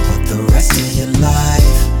tonight, but the rest of your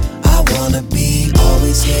life. I wanna be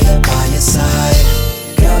always here by your side.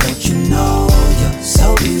 Girl, don't you know you're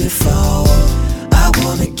so beautiful? I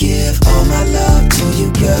wanna give all my love to you,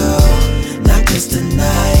 girl. Not just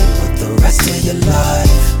tonight, but the rest of your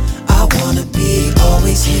life. I wanna be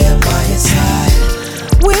always here by your side.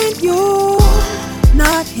 When you're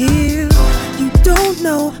not here, you don't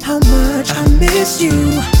know how much I miss you.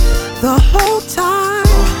 The whole time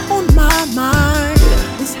on my mind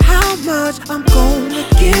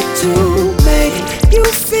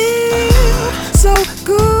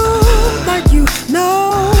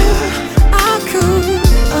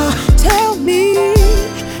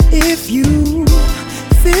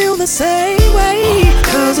the same way,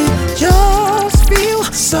 'cause it just feels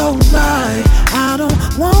so right. I don't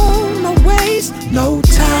wanna waste no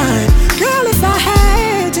time. Girl, if I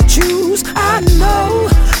had to choose, I know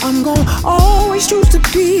I'm gonna always choose to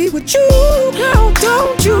be with you. Girl,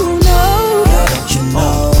 don't you know? Girl, don't you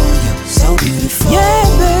know you're so beautiful? Yeah,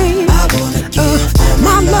 babe, I wanna give all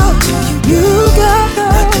my love to you, girl.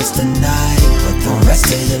 Not just tonight, but the rest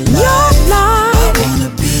of your life. Your life. I wanna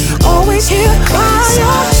be always here by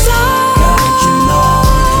your side. Girl, don't you know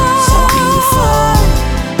you're so beautiful?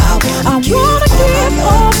 I wanna give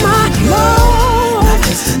all my love, not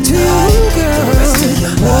just tonight, to you, girl. The rest of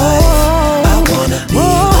your life. I wanna be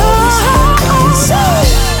always here by your side.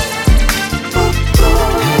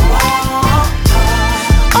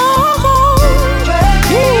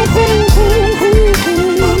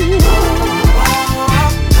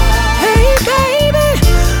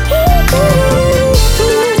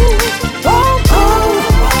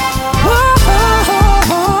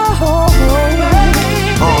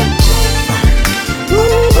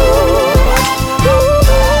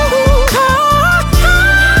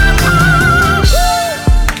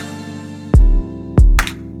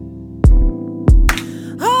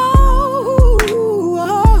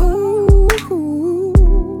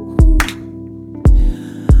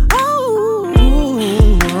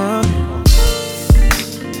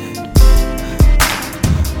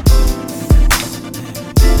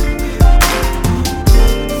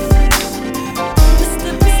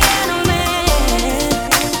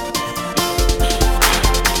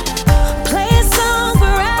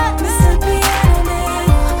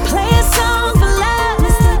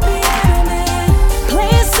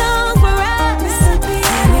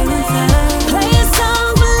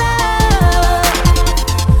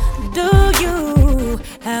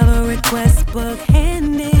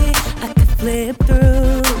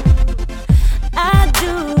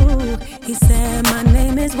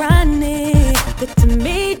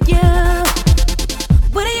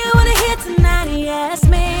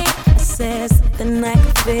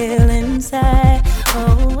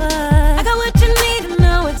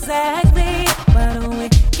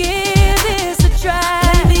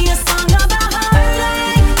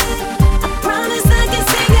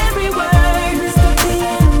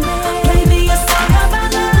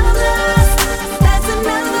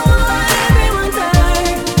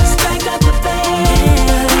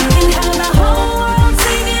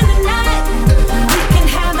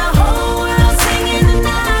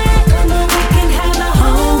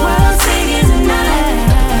 Singing tonight.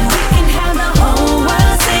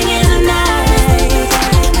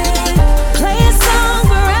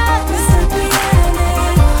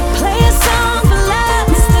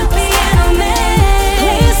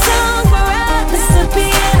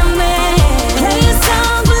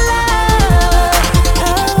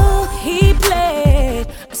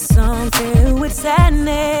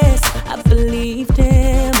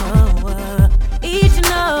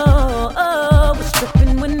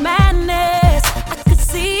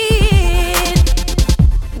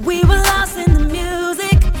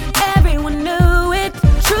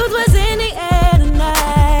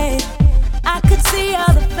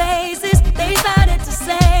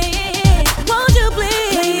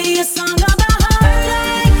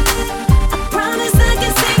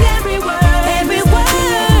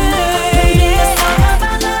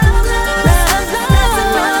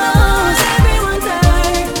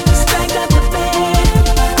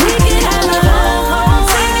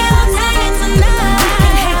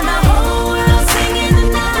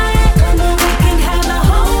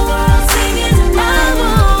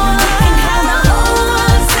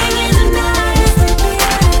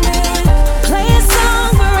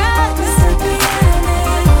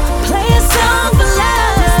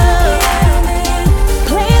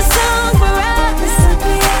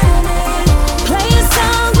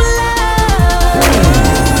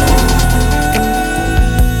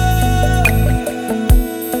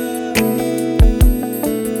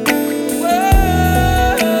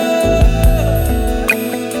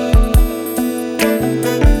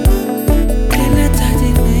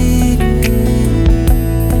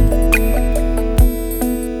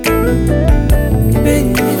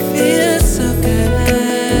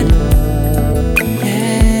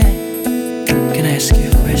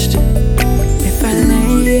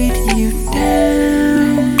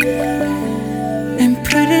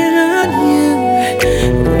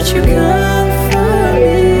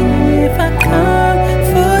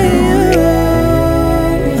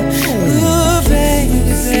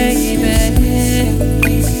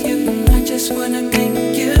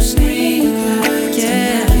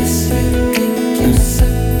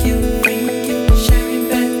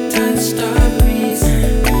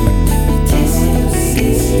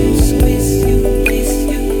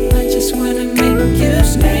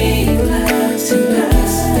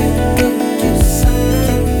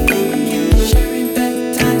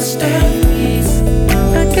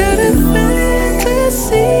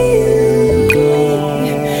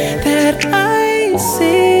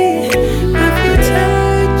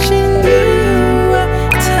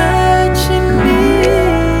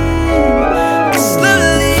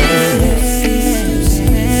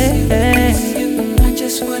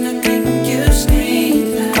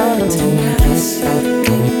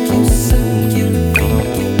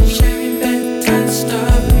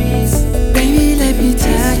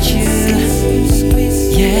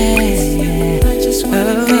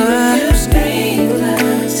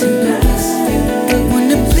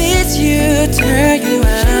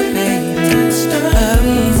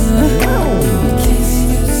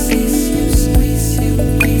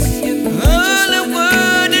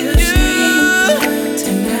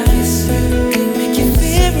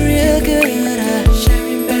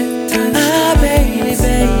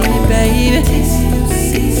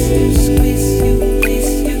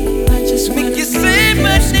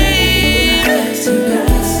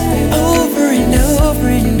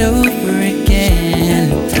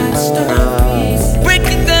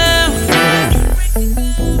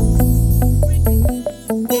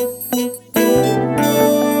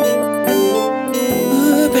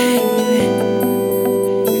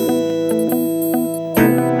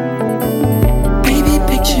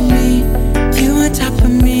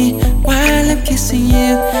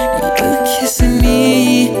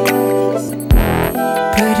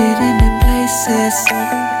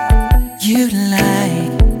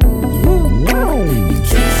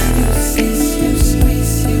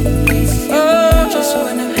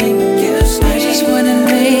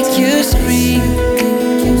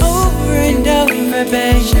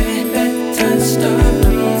 bedtime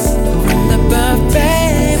stories from the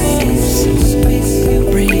buffet,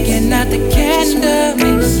 bringing out the candle,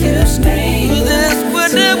 makes you scream. That's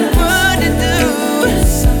what I wanna do.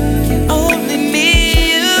 Only me,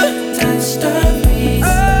 you. Bedtime stories.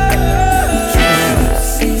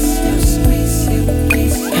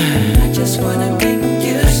 I just wanna make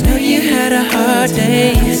you. I know you had a hard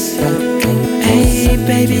day. Hey,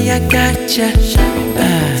 baby, I gotcha.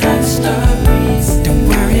 Don't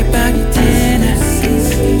worry about your dinner.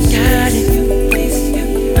 Got it.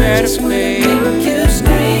 Better make you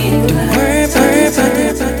scream. Don't worry about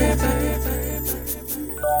that.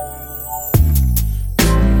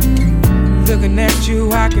 Looking at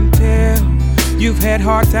you, I can tell you've had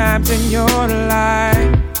hard times in your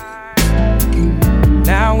life.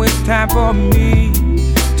 Now it's time for me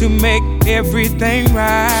to make everything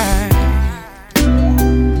right.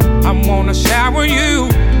 I wanna shower you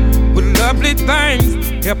with lovely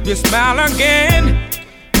things, help you smile again.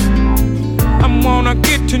 I wanna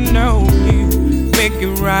get to know you, make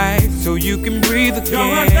it right so you can breathe again.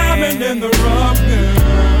 You're a diamond in the rough, girl,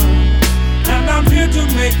 and I'm here to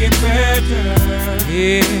make it better.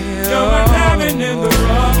 Yeah. You're a diamond in the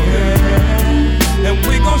rough, girl, and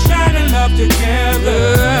we gon' shine in love together.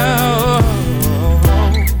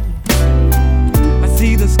 I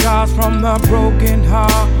see the scars from a broken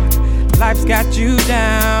heart. Life's got you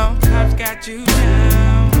down, life's got you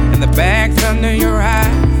down. And the bags under your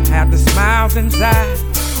eyes have the smiles inside,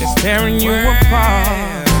 just tearing you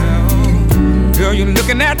apart. Girl, you're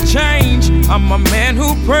looking at change. I'm a man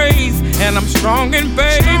who prays, and I'm strong in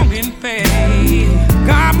faith.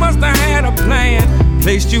 God must have had a plan,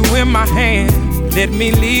 placed you in my hand. Let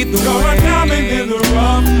me lead the way. You're a diamond in the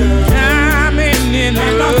rough, girl. Diamond in the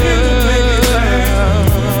rough.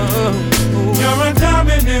 You're a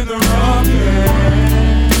diamond in the rough,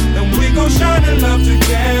 yeah. And we gon' shine in love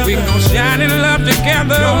together. We gon' shine in love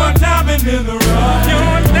together. You're a diamond in the rough.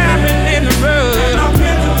 You're a diamond in the rough. And I'm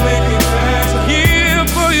here to make it better. Here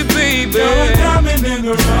for you, baby. You're a diamond in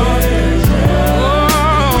the rough, yeah.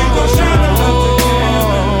 Oh, we gon' shine in love together.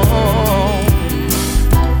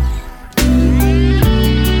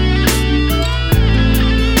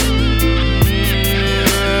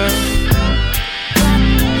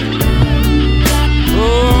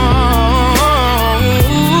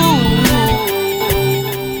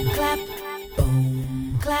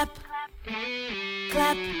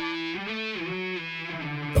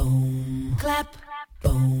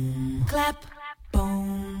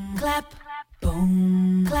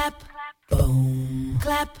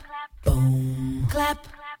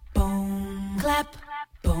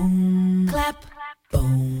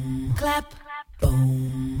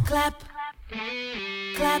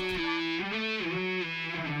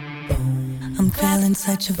 I'm feeling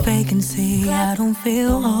such a vacancy, I don't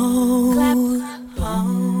feel whole.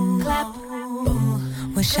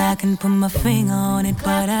 Wish I can put my finger on it,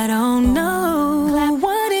 but I don't know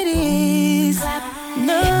what it is.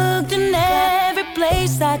 Looked in every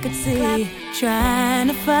place I could see, trying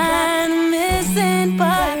to find the missing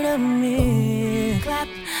part of me.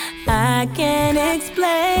 I can't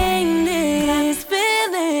explain this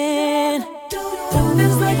feeling.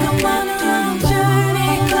 Feels like I'm on a long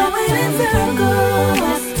journey, going in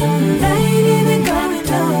circles. Ain't even going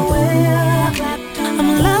nowhere. I'm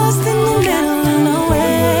lost in the middle of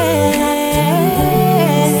nowhere.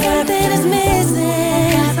 Something is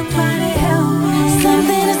missing. Somebody help me.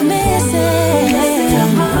 Something is missing.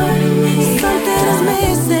 Something is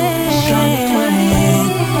missing.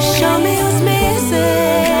 Show me what's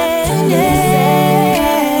missing. Yeah.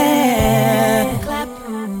 Clap,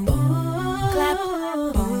 clap, clap,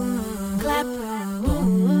 clap.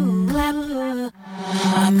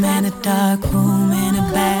 I'm in a dark room in a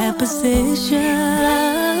bad position.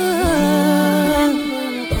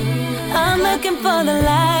 I'm looking for the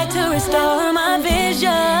light to restore my vision.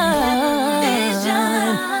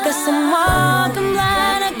 Cause I'm walking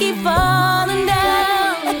blind, I keep falling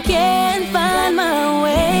down. I can't find my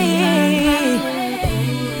way.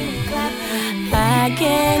 I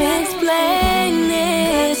can't explain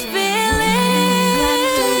this feeling.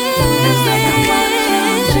 It's like I'm on a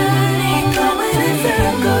long journey, going in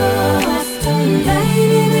circles.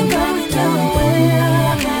 Ain't even going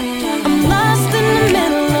nowhere. I'm lost in the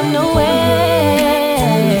middle of nowhere.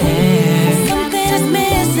 Something is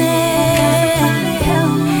missing.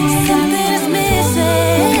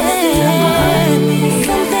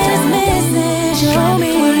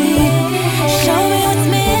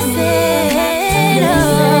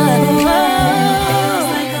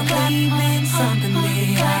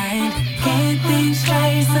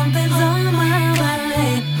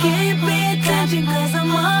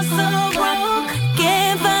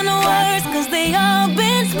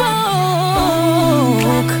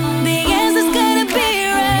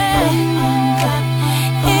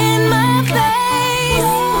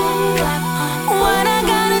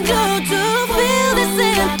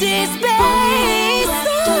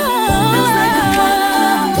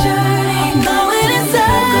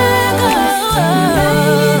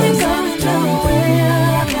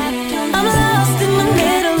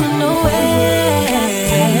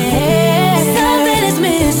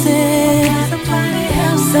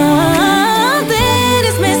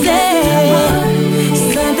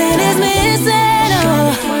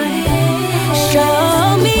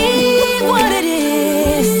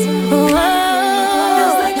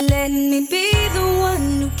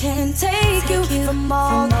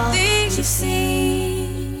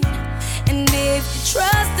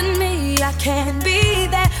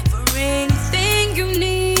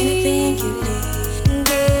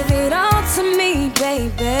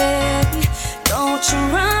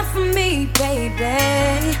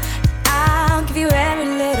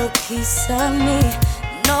 of me.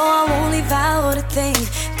 No, I won't leave out a thing,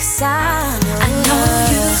 'cause I know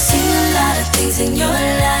you've seen a lot of things in your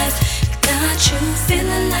life. Got you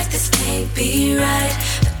feeling like this can't be right,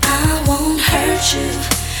 but I won't hurt you.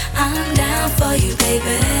 I'm down for you,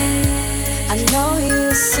 baby. I know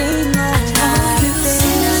you've seen a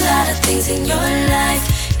lot of things in your life.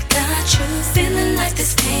 Got you feeling like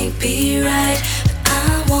this can't be right, but I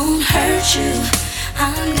won't hurt you.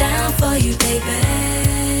 I'm down for you, baby.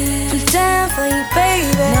 I'm down for you,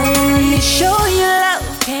 baby. Now let me show you love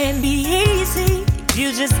can be easy. You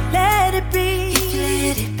just let it be.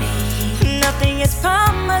 Let it be. Nothing is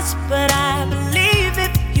promised, but I believe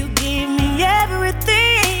if you give me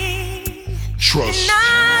everything. Trust. And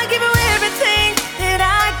I give you everything that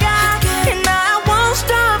I got, and I won't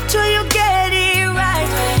stop till you get it right.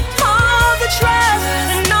 All the trust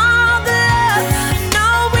and all the love, you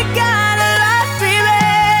know we got a lot, baby.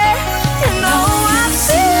 You know I'm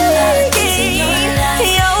seeing your life.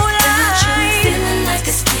 Feeling like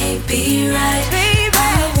this can't be right, baby.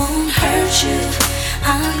 I won't hurt you.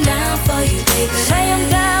 I'm down for you, baby. Say I'm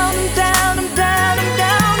down, I'm down, I'm down, I'm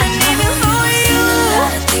down, and even for you. A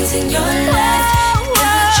lot of things in your life.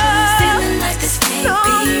 Got you feeling like this can't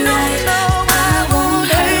be right. I won't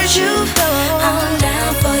hurt you. I'm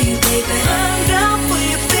down for you, baby. I'm down for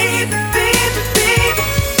you, baby, baby, baby.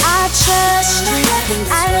 I trust you,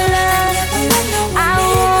 I love you, I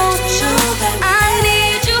want you, I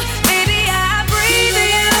need you, baby. I breathe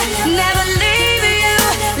you, never leave you.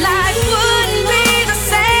 Life wouldn't be the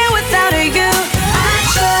same without you. I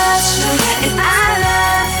trust you, and I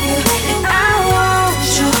love you, and I want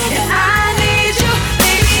you, and I need you,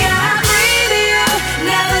 baby. I breathe you,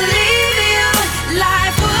 never leave you.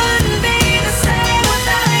 Life wouldn't be the same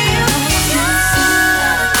without you. You see a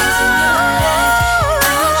lot of things in your life.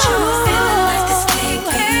 Got you feeling like this can't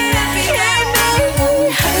be right. I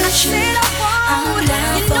won't hurt you. I'm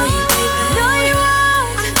down for you, baby. No, you won't.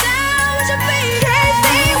 I'm down with you, baby. Can't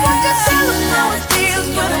say what you say with how it feels,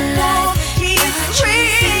 but I won't keep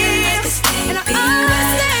real. And I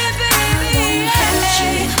understand, baby. I won't hurt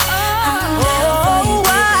you. I'm down for you,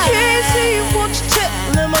 baby. Can't see what you tell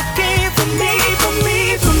them again for me, for me,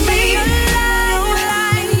 for me.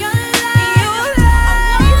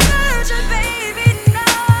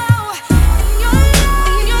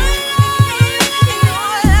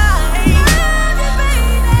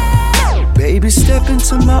 Baby, step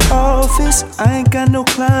into my office. I ain't got no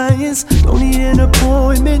clients, don't need an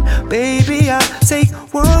appointment. Baby, I take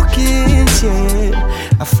walk-ins,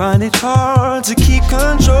 yeah. I find it hard to keep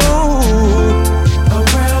control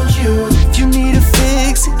around you. If you need a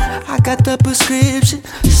fix it, I got the prescription.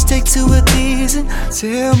 Stick to it easy.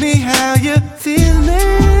 Tell me how you're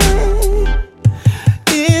feeling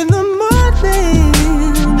in the morning.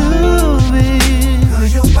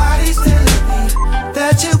 Cause your body's telling me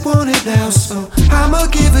that you want it now, so I'ma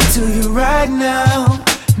give it to you right now.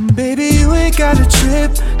 Baby, you ain't got a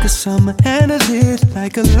trip, cause I'ma handle it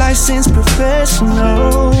like a licensed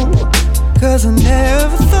professional. Cause I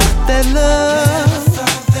never thought that love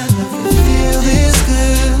could feel this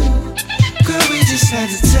good. Girl, we just had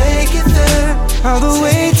to take it there, all the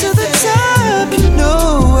way to the top. You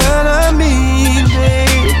know what I mean,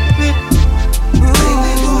 baby.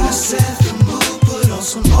 Baby, wanna set the mood, put on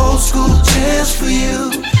some old school jams for you.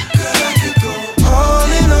 Girl, I could go all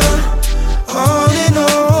in on, all in on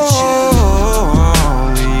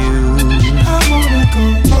you. I wanna go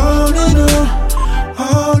all in on,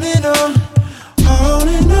 all in on, all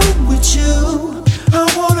in on with you. I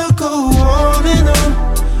wanna go all in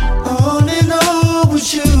on with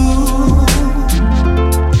you.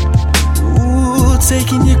 Ooh,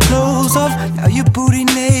 taking your clothes off, now your booty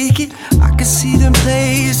naked. I can see them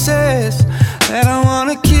places that I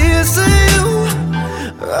wanna kiss you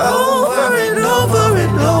over and over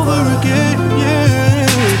and over again,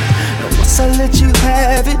 yeah. And once I let you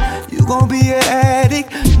have it, you gon' be an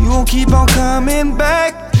addict. You gon' keep on coming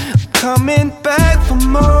back for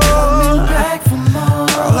more.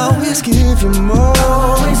 I'll always give you more.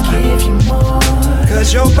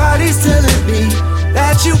 Cause your body's telling me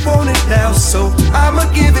that you want it now, so I'ma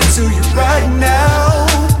give it to you right now.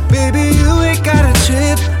 Baby, you ain't got a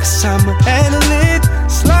trip, cause I'ma handle it.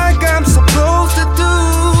 It's like I'm supposed to do,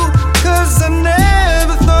 cause I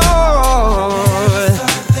never thought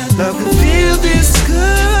love could feel this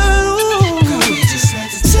good. Ooh.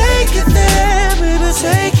 Take it there, baby,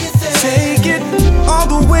 take it there. Take it all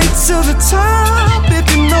the way to the top, if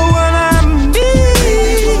you know what I mean.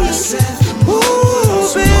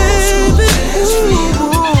 Ooh, baby, ooh.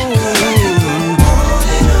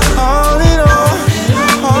 All in all.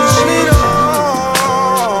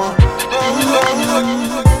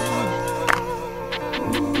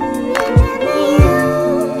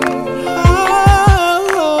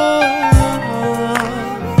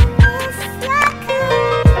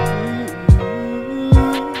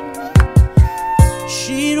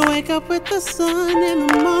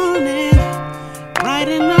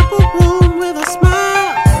 Lighting up a room with a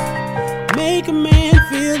smile. Make a man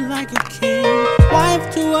feel like a king. Wife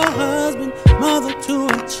to a husband, mother to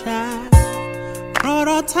a child.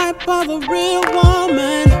 Prototype of a real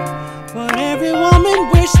woman. What every woman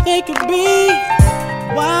wish they could be.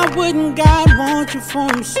 Why wouldn't God want you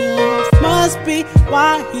for himself? Must be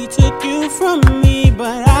why he took you from me.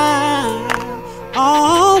 But I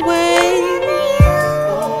always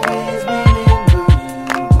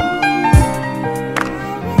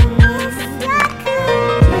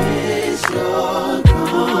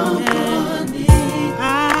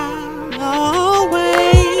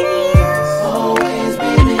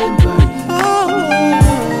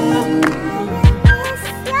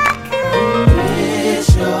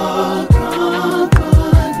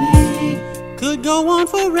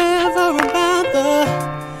forever about the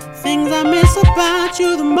things I miss about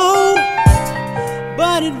you the most,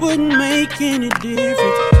 but it wouldn't make any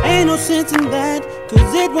difference. Ain't no sense in that,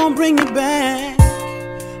 cause it won't bring you back.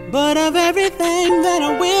 But of everything that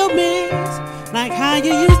I will miss, like how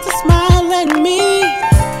you used to smile at me,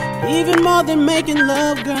 even more than making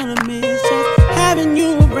love, girl, I miss just having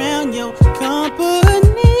you around, your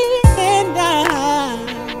company. And I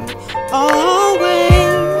always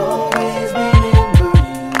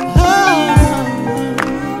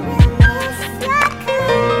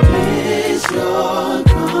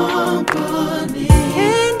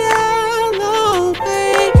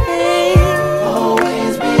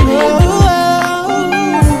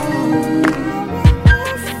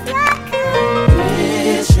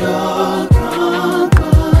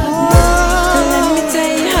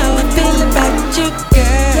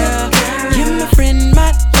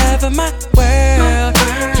my world.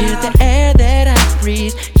 You're the air that I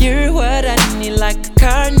breathe. You're what I need, like a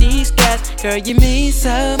car needs gas. Girl, you mean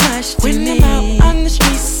so much to me. When I'm out on the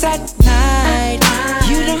streets at night,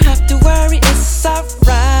 you don't have to worry, it's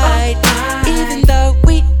alright. Even though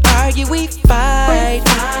we argue, we fight.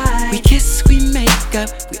 We kiss, we make up,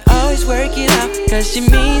 we always work it out. Cause you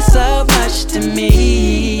mean so much to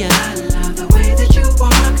me. I love the way that you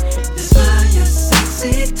walk, the smile, your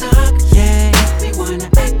sexy talk. Yeah, make me wanna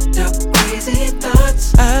act up crazy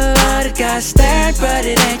thoughts. Oh, the guys stared, but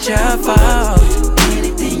it ain't your fault.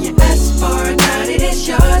 Anything you ask for, I got it, it's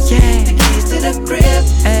yours. Yeah, the keys to the crib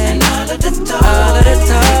and all of the toys. All of the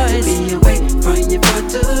toys. Be away from you for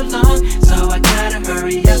too long, so I gotta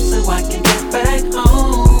hurry up so I can get back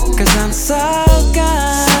home. Cause I'm so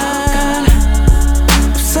gone,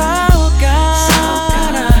 so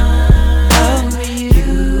gone over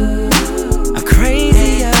you. I'm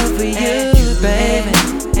crazy over you, baby.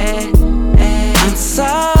 I'm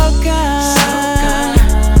so gone,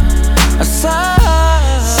 I'm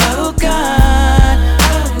so gone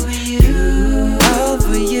over you,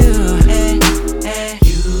 over you.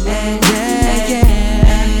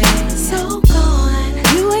 So gone.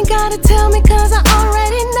 You ain't gotta tell me 'cause I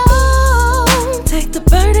already know. Take the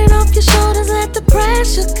burden off your shoulders, let the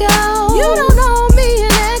pressure go. You don't owe me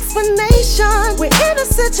an explanation. We're in a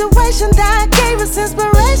situation that gave us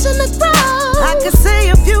inspiration to grow. I could say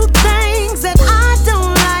a few things that I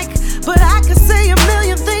don't like, but I could say a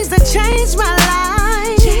million things that changed my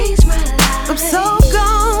life. I'm so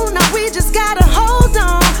gone, now we just gotta hold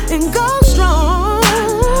on and go strong. I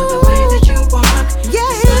love the way that you walk,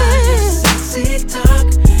 yeah. Your sexy talk,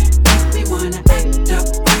 make me wanna act up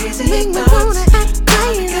crazy thoughts.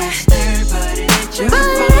 But it ain't your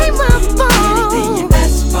fault. Anything you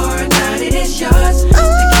ask for, I got it, it's yours. The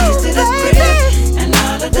keys to the crib and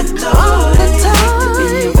all of the toys. Can't be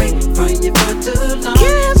away from you for too long,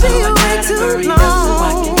 so I gotta hurry up so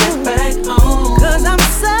I can get back home. 'Cause I'm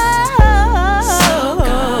so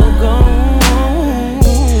gone,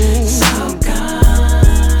 so gone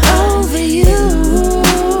over you.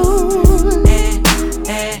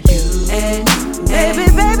 Baby,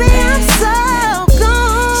 baby, I'm so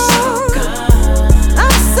gone, so gone.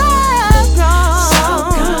 I'm so gone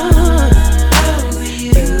over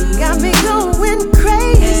you. Got me going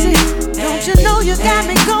crazy. Don't you know you got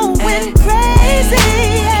me going crazy?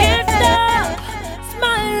 Can't stop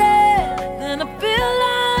smiling, then I feel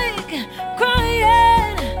like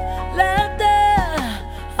crying. Laughter,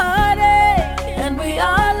 heartache, and we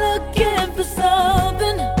are looking for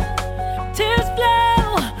something. Tears flow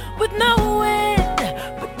with no wind,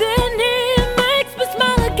 but then it makes me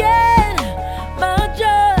smile again. My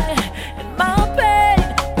joy and my pain,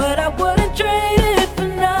 but I wouldn't trade it for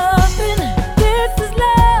nothing. This is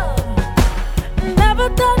love, never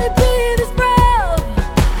thought it'd be this rough.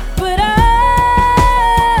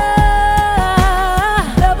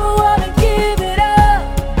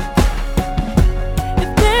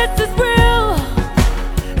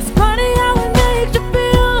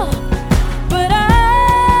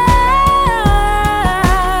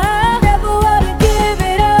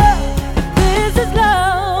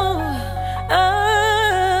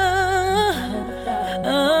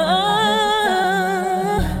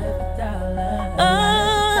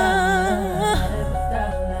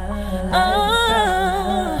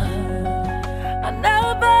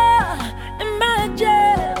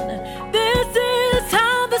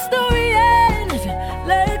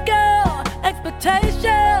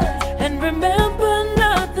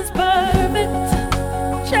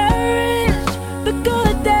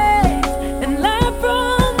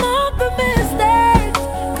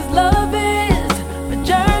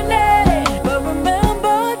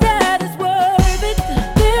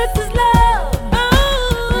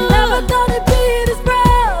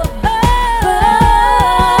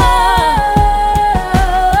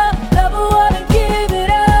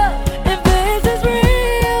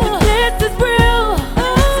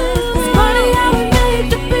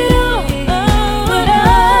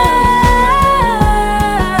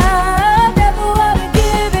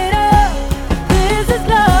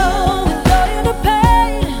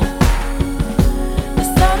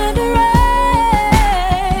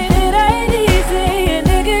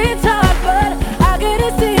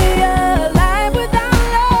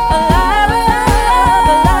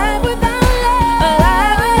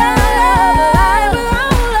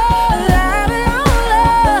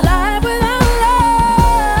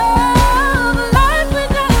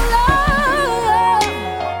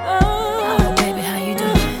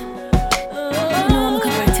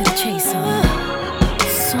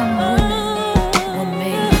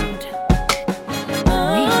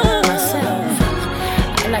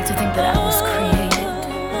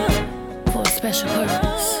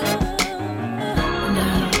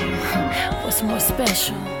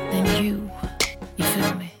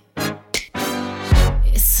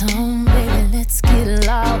 on, baby, let's get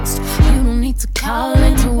lost. You don't need to call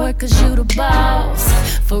into work cause you the boss.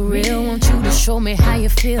 For real, want you to show me how you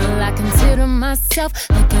feel. I consider myself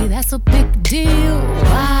lucky, that's a big deal.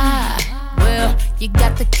 Why? Well, you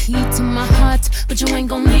got the key to my heart, but you ain't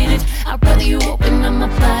gon' need it. I'd rather you open up my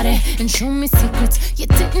body and show me secrets you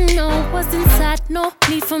didn't know was inside. No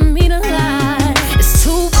need for me to lie. It's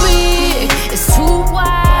too big, it's too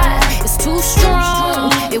wide, it's too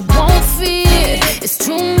strong, it won't fit. It's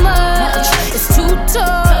too much, it's too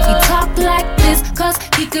tough. He talk like this cause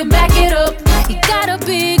he could back it up. He got a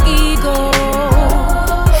big ego,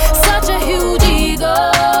 such a huge ego.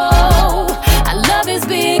 I love his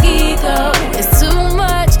big ego. It's too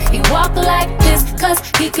much, he walk like this cause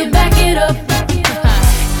he can back it up.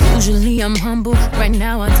 Usually I'm humble, right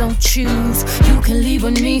now I don't choose. You can leave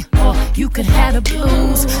with me or you could have the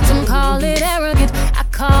blues. Some call it arrogant, I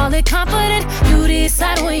call it confident. You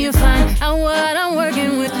decide when you find out what I'm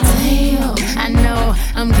working with. Damn, I know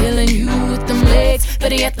I'm killing you with them legs,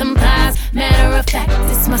 but yet them thighs. Matter of fact,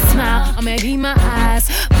 it's my smile or maybe my eyes.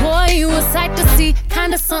 Boy, you a sight to see,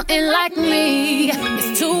 kinda something like me.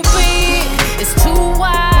 It's too big, it's too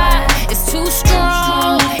wide, it's too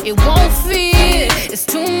strong, it won't fit. It's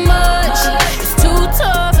too much, it's too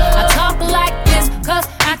tough. I talk like this cause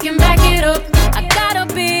I can back it up. I got a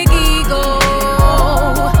big ego,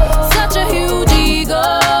 such a huge ego,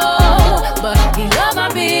 but he love my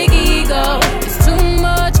big ego. It's too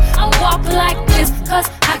much, I walk like this cause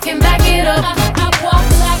I can back it up. I walk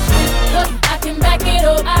like this cause I can back it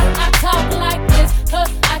up. I talk like this cause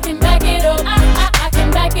I can back it up. I can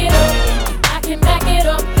back it up. I can back it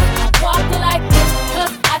up. I walk like this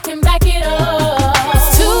cause I can back it up.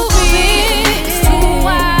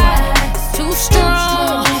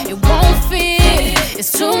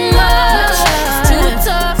 It's too much, it's too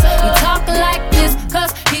tough. He talk like this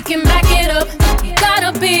cause he can back it up. He got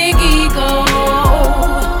a big ego,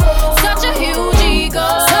 such a huge ego,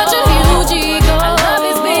 such a huge ego. I love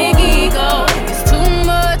his big ego. It's too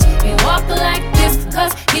much, he walk like this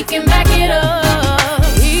cause he can back it up.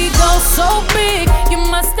 Ego so big, you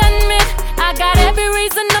must admit I got every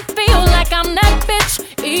reason to feel like I'm that bitch.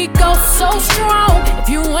 Ego so strong, if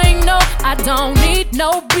you ain't know, I don't need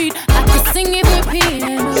no beat. I can sing it with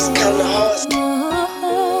piano. It's kinda hard.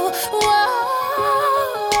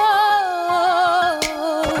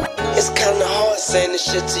 It's kinda hard saying this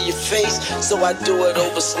shit to your face, so I do it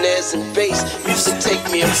over snares and bass. Music take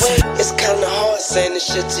me away. It's kinda hard saying this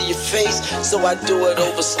shit to your face, so I do it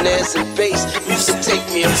over snares and bass. Music take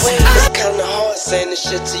me away. It's kinda hard saying this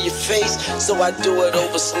shit to your face, so I do it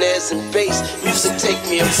over snares and bass. Music take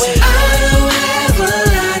me away. I don't have a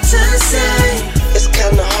lot to say. It's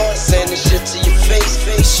kinda hard saying this shit to your face.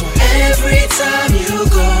 Every time you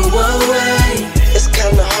go away, it's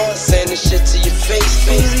kinda hard saying this shit to your face.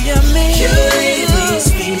 Baby, I mean, you leave me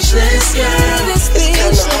speechless, girl. It's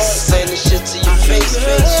kinda hard saying this shit to your face.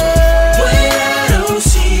 When I don't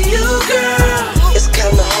see you, girl, it's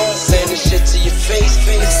kinda hard saying this shit to your face.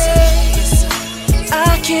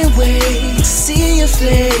 I can't wait to see your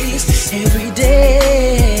face every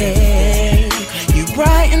day. You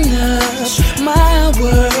brighten up my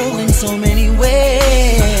world in so many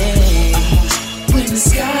ways. When the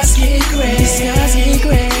skies get gray,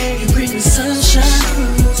 you bring the sunshine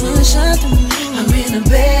through. I'm in a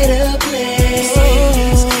better place,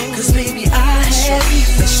 cause baby I have you.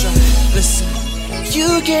 Listen,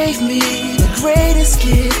 you gave me the greatest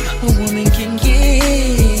gift a woman can give.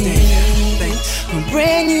 A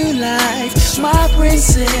brand new life, my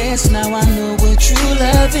princess. Now I know what true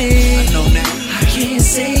love is. I know now. I can't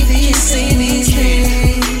say these things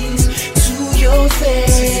to your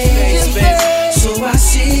face, so I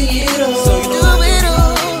see it all. So you do it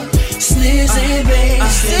all, sneers and bass.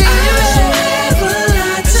 I don't have a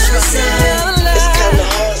lot to say. It's kinda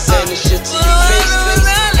hard saying this shit to your face.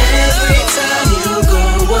 Every time you go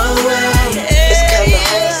away, it's kinda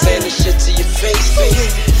hard saying this shit to your face.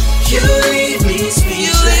 You leave me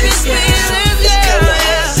speechless. It's kinda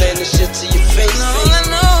hard saying this shit to your face.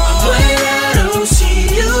 When I don't see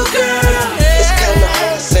you, girl, it's kinda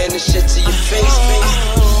hard saying this shit to your face.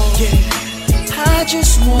 I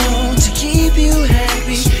just want to keep you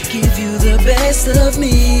happy, give you the best of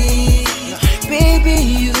me. Baby,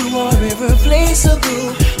 you are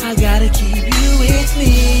irreplaceable. I gotta keep you with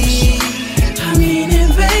me. I mean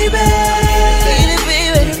it, baby.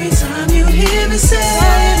 Every time you hear me say,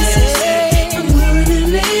 I'm willing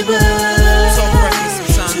and able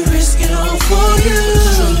to risk it all for you.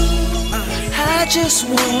 I just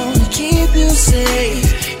want to keep you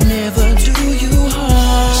safe, never do you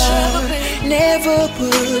harm, never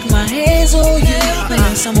put my hands on you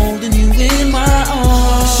unless I'm holding you in my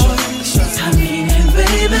arms.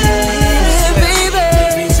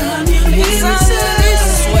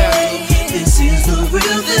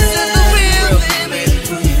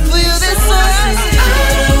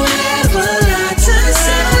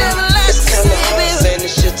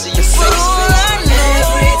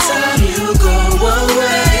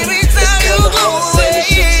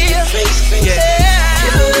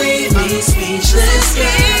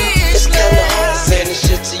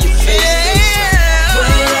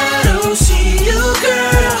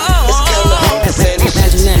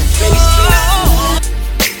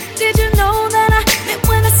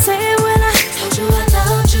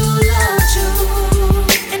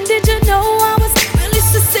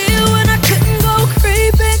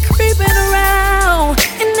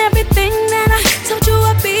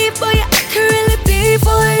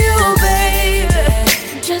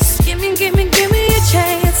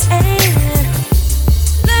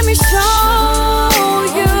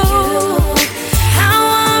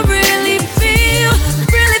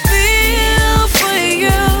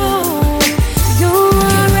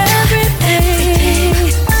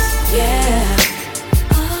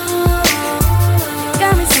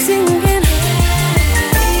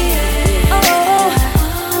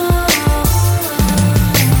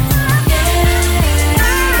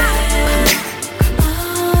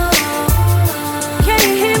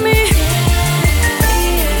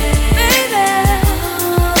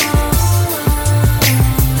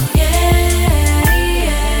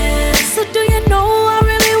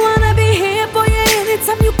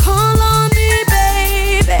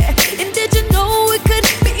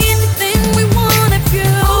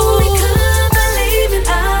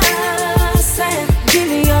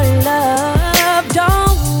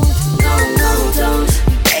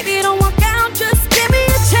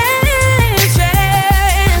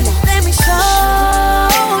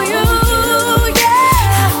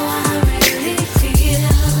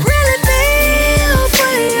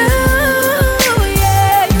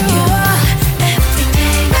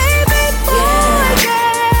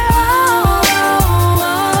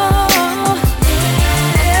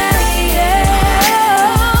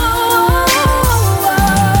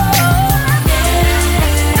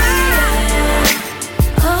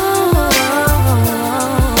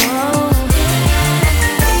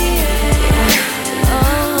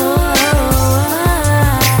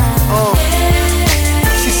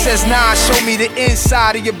 Says, nah, show me the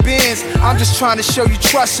inside of your bins. I'm just trying to show you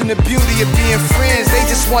trust in the beauty of being friends. They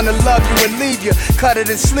just wanna love you and leave you, cut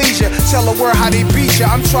it and sleeze you. Tell the world how they beat you.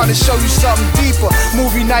 I'm trying to show you something deeper.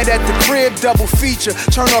 Movie night at the crib, double feature.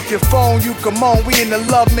 Turn off your phone, you come on. We in the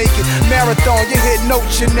love making marathon. You hit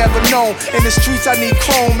notes you never known. In the streets I need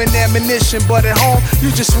chrome and ammunition, but at home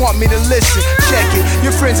you just want me to listen. Check it.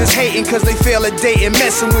 Your friends is hating cause they fail at dating,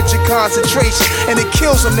 messing with your concentration, and it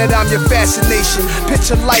kills them that I'm your fascination.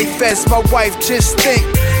 Picture life as my wife, just think.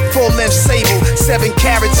 Full-length sable, 7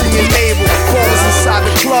 carats in your navel. Ballers inside the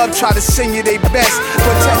club try to sing you they best,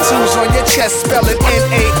 but tattoos on your chest spelling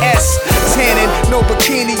N-A-S. Tanning, no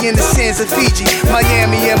bikini in the sands of Fiji.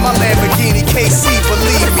 Miami and my Lamborghini, KC,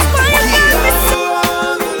 believe me.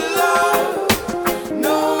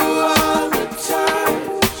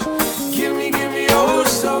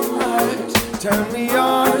 Turn me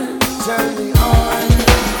on, turn me on.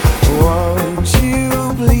 Won't you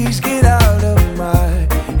please get out of my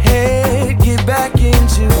head, get back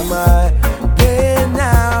into my bed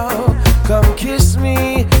now. Come kiss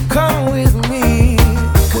me, come with me,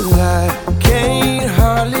 cause I can't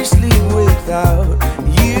hardly sleep without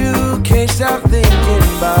you. Can't stop thinking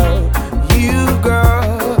about you,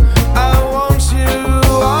 girl. I want you,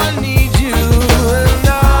 I need you, and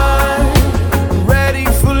I'm ready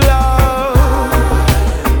for love.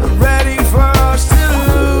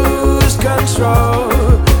 Control.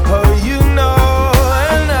 Oh, you know,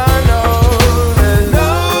 and I know that no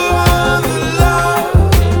other love,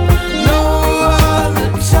 no other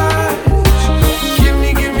touch. Give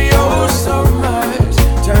me oh so much.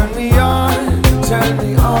 Turn me on, turn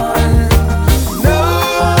me on. No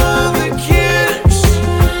other kiss,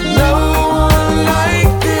 no one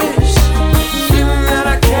like this. Feeling that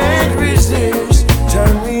I can't resist.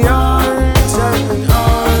 Turn me on, turn me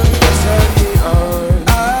on, turn me on.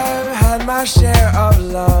 I've had my share of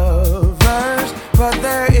lovers, but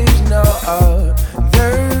there is no other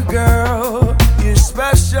girl. You're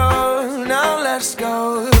special, now let's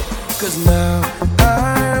go. Cause now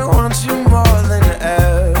I want you more than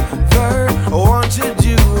ever. I want to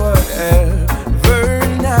do whatever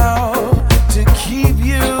now to keep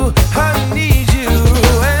you. I need you,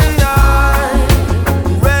 and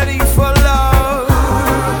I'm ready for love.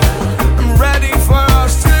 I'm ready for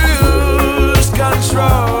us to lose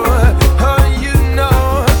control.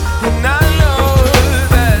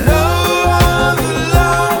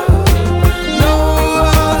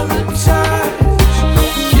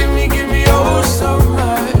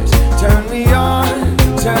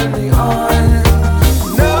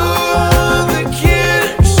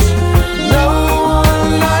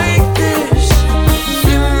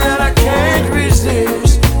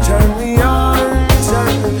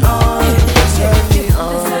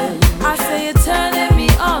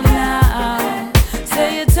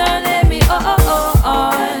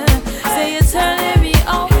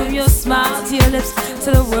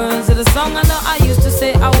 Song I know I used to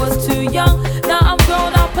say I was too young. Now I'm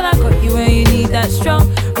grown up and I got you and you need that strong.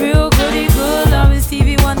 Real goody good love is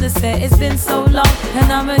Stevie Wonder said it's been so long,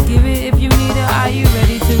 and I'ma give it if you need it. Are you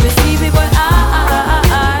ready to receive it? But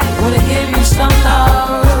I wanna give you some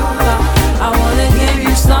love. I wanna give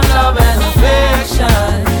you some love and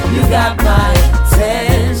affection. You got my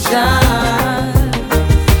attention.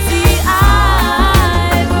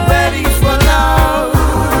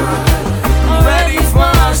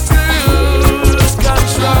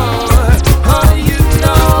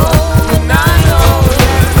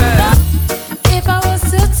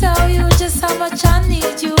 I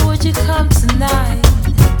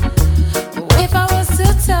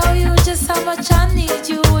need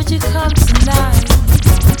you, would you come tonight?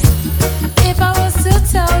 If I was to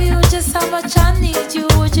tell you just how much I need you,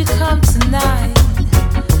 would you come tonight?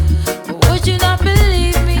 Would you not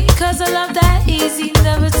believe me? Cause a love that easy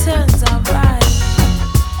never turns out right.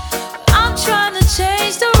 I'm trying to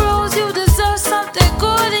change the rules, you deserve something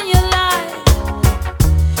good in your life.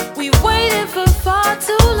 We waited for far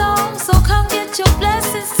too long, so come get your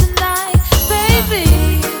blessings tonight. Baby,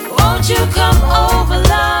 won't you come over,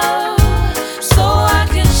 love?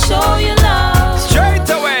 Show you love straight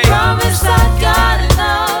away. Promise I got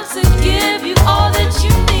enough to give you all that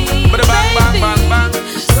you need. Bang, bang, bang, bang.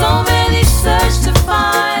 So many search to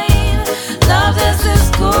find love that's as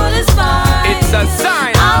good as mine. It's a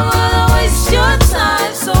sign. I wouldn't waste your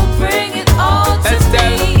time, so bring it all to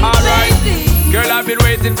me, right. baby. Girl, I've been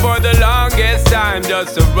waiting for the longest time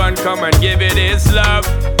just to run, come and give it its love.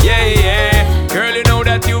 Yeah, yeah. Girl, you know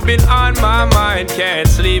that you've been on my mind. Can't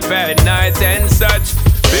sleep at night and such.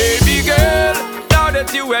 Baby girl, now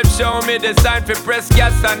that you have shown me the sign for press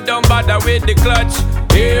gas and don't bother with the clutch.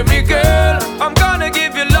 Hear me girl, I'm gonna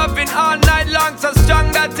give you love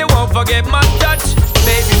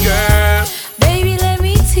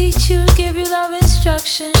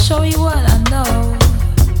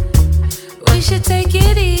take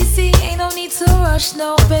it easy, ain't no need to rush,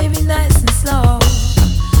 no, baby, nice and slow.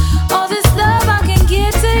 All this love I can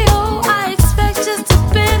give to you, I expect just a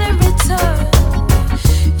bit in return.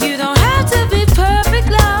 You don't have to be perfect,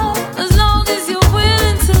 love, as long as you're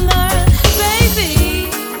willing to learn. Baby,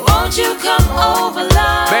 won't you come over,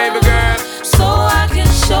 love? Baby girl, so I can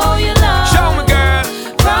show you love. Show me, girl.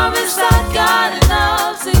 Promise I got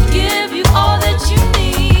enough to give you all that you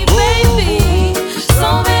need, baby.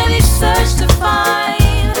 So many search to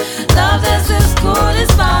find love that's as good as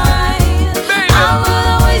mine. Baby. I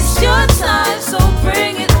wouldn't waste your time, so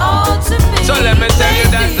bring it all to me. So let me tell you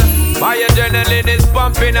that my adrenaline is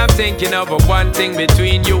pumping. I'm thinking of one thing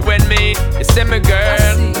between you and me. You see me,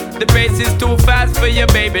 girl, the pace is too fast for you,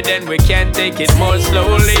 baby. Then we can't take it more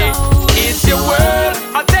slowly. It's your world,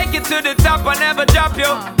 I'll take you to the top. I never drop you,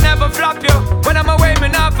 never flop you. When I'm away,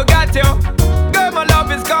 man, I forgot you. Girl, my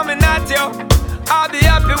love is coming at you. I'll be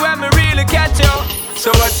happy when we really catch you.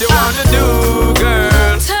 So what you wanna do,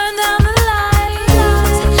 girl? Turn down the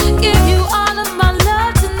lights, give you all of my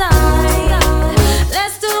love tonight.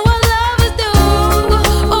 Let's do what lovers do,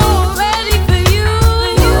 oh, ready for you.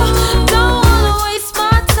 Don't wanna waste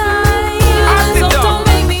my time, so don't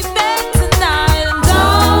make me beg tonight. And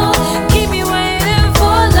don't keep me waiting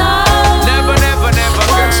for love. Never, never, never,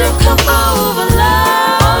 girl. Won't you come over,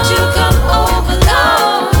 love? Won't you come over,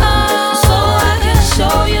 love? So I can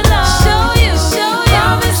show you love.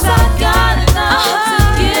 Promise I got enough to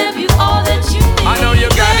give you all that you need. I know you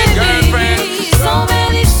got it, girlfriend. So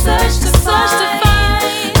many search to find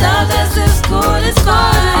love that's as good as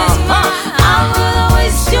mine. I wouldn't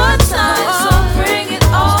waste your time, so bring it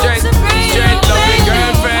all Straight, to me, straight, lovely baby.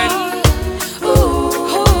 girlfriend. Ooh,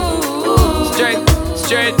 Straight,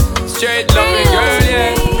 straight, straight, lovely girl,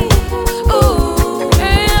 yeah.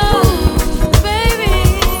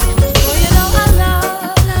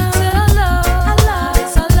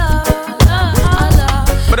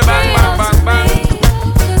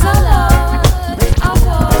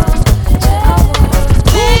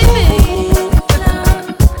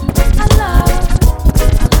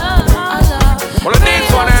 Well,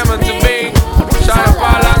 this one happened to me. Shine up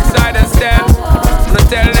alongside the step. I'ma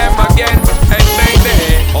tell them again, hey baby.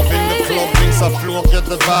 Up in the club, drinks are flow, get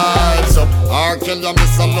the vibes up. Kill you,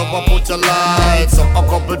 miss a lover, put your lights up. A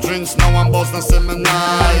couple drinks, now I'm buzzing, see me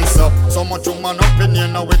nice up. So much woman up in here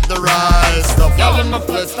now with the rise stuff. Y'all in my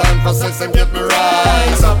place, time for sex and get me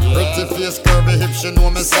rise up. Pretty face, curvy hips, she know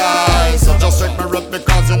me size up. Just check me up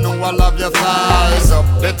because you know I love your thighs up.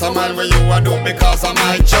 Better mind where you are do because I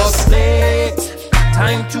might just Flex,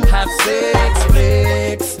 time to have sex,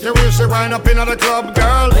 flex. You wish you wind up in the club,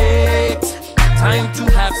 girl. Flex, time to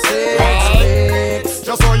have sex, flex.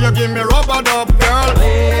 Just so you give me rubber dub, girl.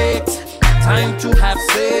 Flex, time to have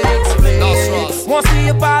sex, flex. That's right. Want to see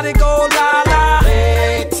your body go la la.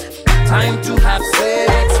 Flex, time to have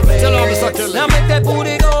sex, flex. Tell her, Mr. Kelly. Now make that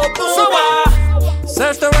booty go boom.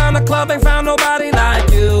 Searched around the club, ain't found nobody like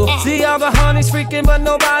you. See all the honeys freaking, but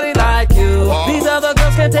nobody like you. These other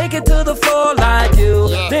girls can't take it to the floor like you.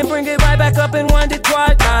 Then bring it right back up and wind it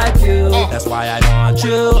quite like you. That's why I want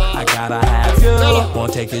you, I gotta have you.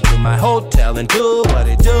 Won't take you to my hotel and do what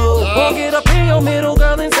it do. Won't get up in your middle,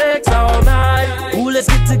 girl, and sex all night. Ooh, let's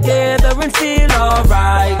get together and feel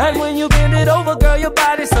alright. And when you bend it over, girl, your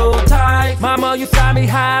body's so tight. Mama, you fly me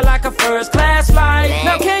high like a first class flight.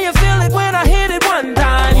 Now can you feel it when I hit it one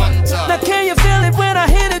time? Now can you feel it when I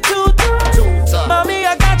hit it two times? Mommy,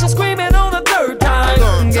 I got you screaming on the third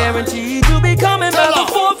time. Guaranteed to be coming by the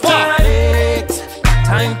fourth time. Flex,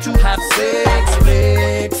 time to have sex,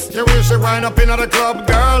 flex. You wish you wind up in the club,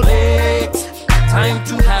 girl. Flex, time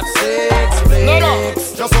to have sex,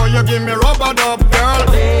 flex. Just so you give me rubber dub, girl.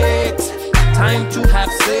 Flex, time to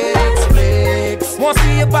have sex, flex. Want to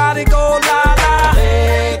see your body go la la.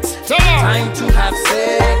 Flex, time to have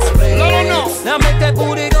sex, flex. Now make that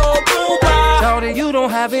booty go boom ba. Shorty, you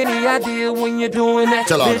don't have any idea when you're doing that.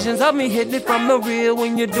 Visions of me hitting it from the real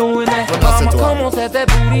when you're doing that. Mama, come on, set that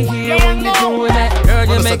booty here when you're doing that. Girl,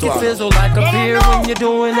 you make it fizzle like a beer when you're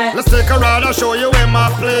doing that. Let's take a ride, I'll show you where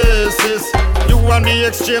my place is. You and me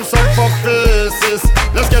exchange some fuck faces.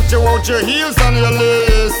 Let's get you out your heels and your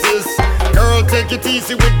laces. Girl, take it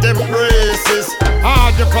easy with them braces.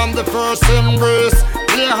 Hard you from the first embrace.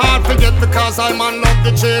 Play hard forget because I'm on love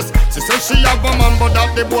the chase. She says she have a man but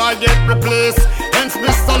that the boy get replaced. Hence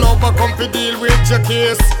Mr. Lover come to deal with your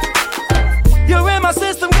case. You're in my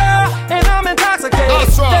system, girl, and I'm intoxicated.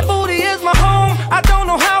 That's right. That booty is my home, I don't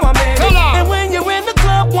know how I made it. And when you're in the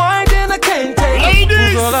club, winding, I can't take it.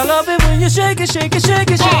 Ladies, girl, I love it when you shake it, shake it,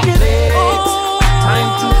 shake it, shake it. Oh,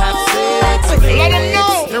 time to have sex. Let them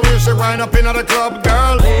know. You wish you wind up in the club,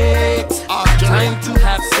 girl. Flex, time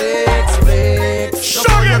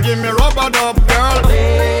give me rubber dub, girl.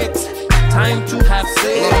 Wait, time to have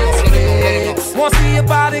sex. Want to see your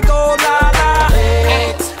body go la la.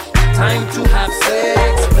 Wait, time to have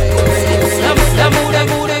sex.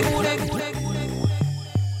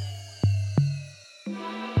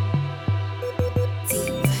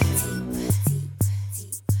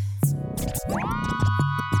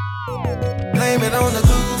 Blame it on the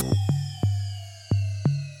goose.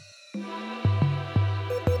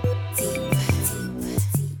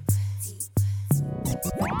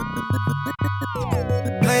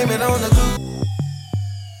 Blame it on the goose.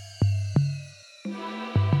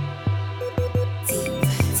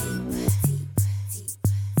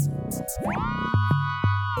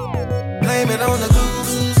 Blame it on the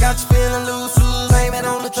goose. Got you feeling loose. Blame it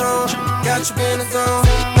on the drum. Got you in the zone.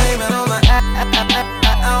 Blame it on the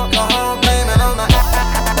alcohol. Blame it on the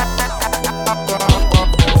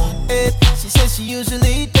She says she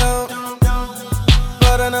usually don't,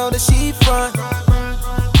 but I know that she front.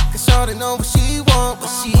 Cause shorty know what she want, but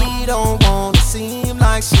she don't want to seem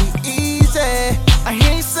like she easy. I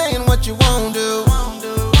hear you saying what you won't do,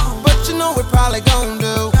 but you know we probably gon'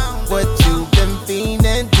 do what you've been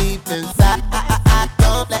feeling deep inside.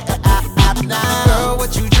 Don't let it out now. Girl,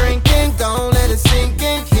 what you drinking? Gon' let it sink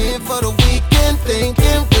in. Here for the weekend,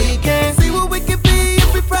 thinking we can see what we can be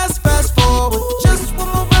if we press fast forward. Just one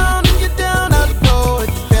more round and you're down out the door.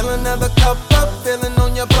 Fill another cup up, feeling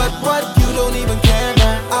on your butt. What? You don't even care.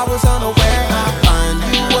 I was unaware how fine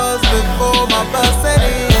you was before my bus set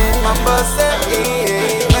in. My bus set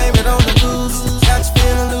in. Blame it on the booze. Got you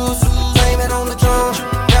feeling loose. Blame it on the drum.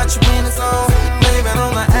 Got you in the zone. Blame it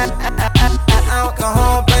on the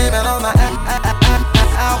alcohol. Blame it on the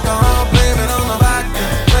alcohol. Blame it on the vodka.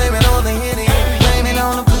 Blame it on the Henny. Blame it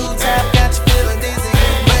on the blue tap. Got you feeling dizzy.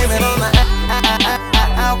 Blame it on the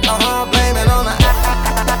alcohol. Blame it on the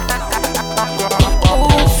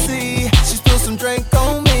oopsie. She spilled some drink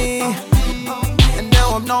on me, and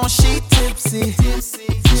now I'm knowing she tipsy.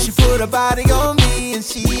 She put her body on me, and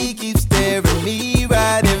she keeps staring me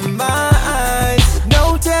right in my eyes.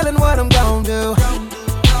 No telling what I'm gon' do.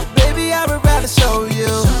 Baby, I would rather show you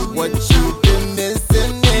what you've been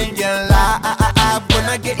missing in your life when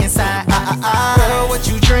I get inside. Girl, what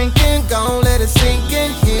you drinking? Gon' let it sink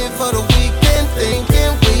in. Here for the weekend,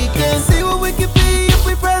 thinking we can see what we can be if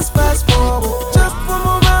we press fast forward. Just one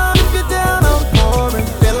more round if you're down, I'm pouring.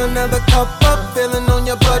 Fill another cup up, feeling on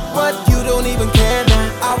your butt. What? You don't even care now.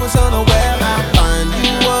 I was unaware how fine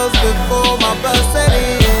you was before my bus set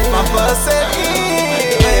in. My bus set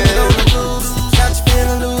in. Blame it on the blues. Got you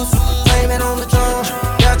feeling loose. Blame it on the drum.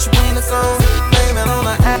 Got you in the zone. Blame it on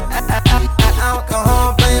the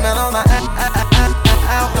alcohol. Blame it on the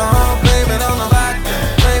alcohol. Blame it on the vodka.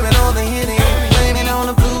 Blame it on the Henny. Blame it on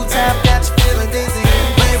the blue tap. Got you feeling dizzy.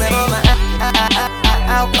 Blame it on the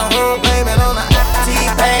alcohol. Blame it on the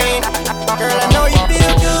T-Pain. Girl, I know you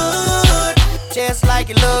feel good, just like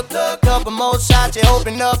you look. Couple more shots, you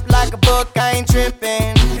open up like a book. I ain't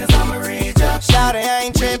tripping, cause I'ma read ya. Shout it, I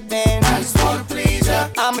ain't tripping, I just wanna please ya.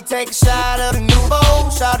 I'ma take a shot of the nouveau.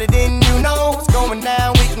 Shout it, didn't you know what's going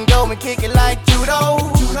down? We can go and kick it like judo.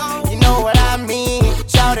 You know what I mean?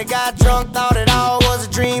 Shout it, got drunk, thought it all was a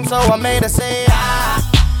dream, so I made her say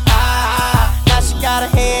Now she got a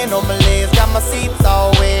hand on my legs, got my seats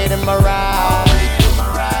all wet in my ride.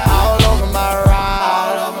 All over my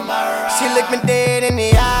ride. She looked me dead in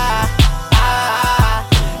the eye.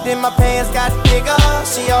 Then my pants got bigger.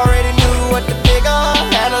 She already knew what the figure.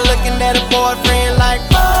 Had her looking at her boyfriend like,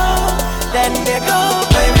 oh, that nigga.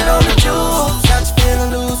 Blame it on the juice. Got you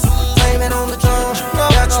feeling loose. Blame it on the drum.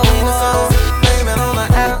 Got you in the zone. Blame it on the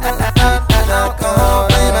alcohol.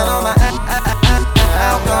 Blame it on the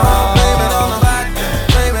alcohol. Blame it on the vodka.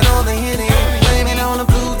 Blame it on the Henny. Blame it on the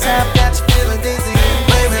blue tap. Got you feeling dizzy.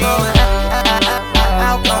 Blame it on the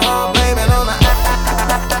alcohol. Blame it on the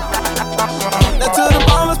Now to the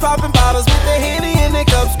bombers popping bottles with the Henny in their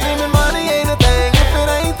cups, screaming money ain't a thing if it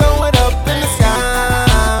ain't throw it up.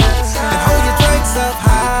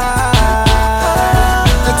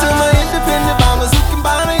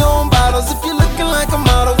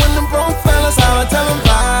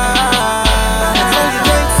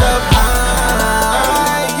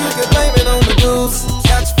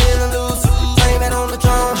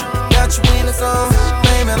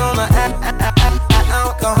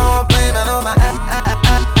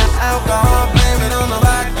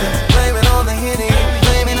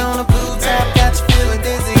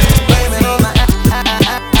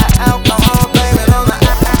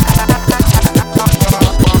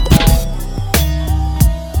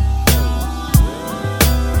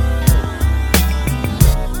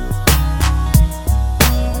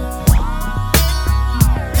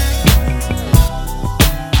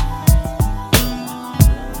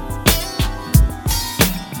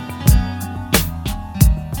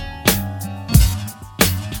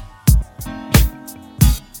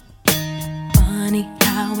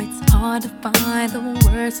 hard to find the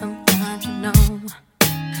words sometimes, you know.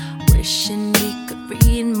 Wishing we could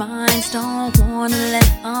read minds, don't wanna let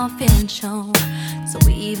our feelings show. So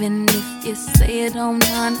even if you say you don't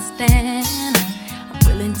understand, I'm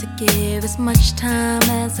willing to give as much time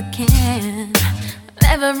as I can.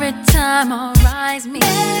 Every time I rise me,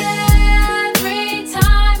 every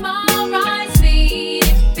time I rise me,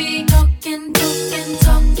 it be talking, talking,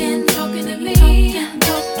 talking, talking to me,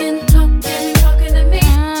 talking, talking, talking to me.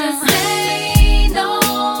 Just say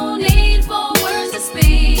no need for words to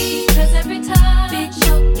speak, 'cause every time be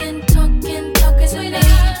talking, talking, talking to me,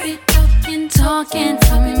 be talking, talking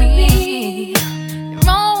to me. You're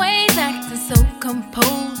always acting so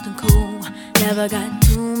composed and cool. Never got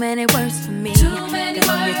too many words for me.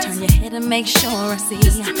 Gotta return your head and make sure I see.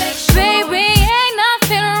 Baby, ain't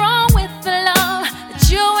nothing wrong with the love that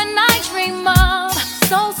you and I dream of.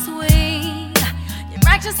 So sweet. Your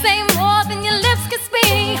actions say more than your lips can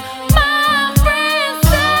speak. My friends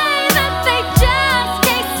say that they just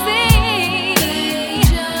can't see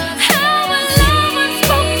how a love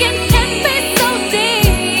unspoken can be so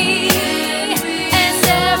deep. And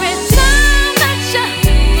every time that you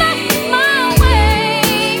look my way,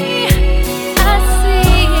 I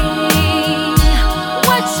see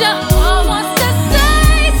what your heart wants to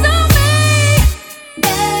say to me.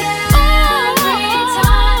 Every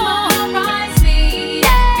time I rise me,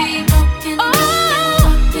 be talking,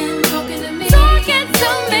 talking, talking to me, talking to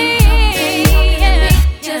me.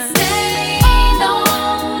 Just say no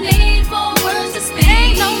need for words to speak.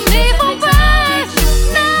 Ain't no need for words.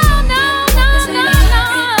 No, no, no, no, no.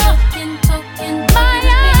 Talking, talking, my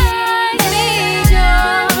eyes need you.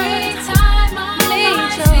 Every time I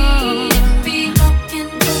rise me, be talking,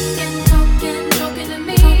 talking, talking, talking to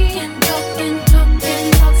me, talking, talking, talking,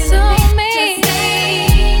 talking to me. Just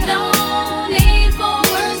say no need for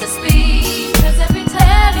words to speak, 'cause every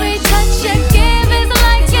touch you give is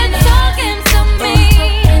like you're talking to me.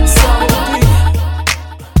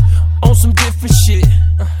 On some different shit.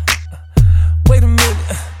 Wait a minute,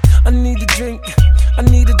 I need a drink. I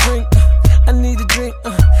need a drink. I need a drink.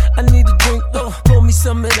 I need a drink. Pour me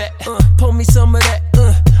some of that. Pour me some of that.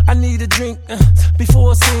 I need a drink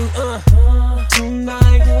before I sing.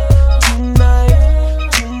 Tonight, tonight,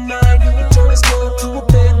 tonight, turn this club to a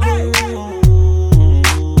bedroom.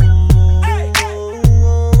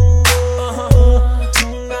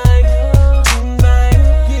 Tonight, tonight,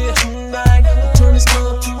 yeah, tonight, turn this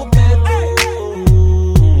club to a bedroom.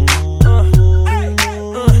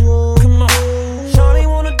 Come on, Shorty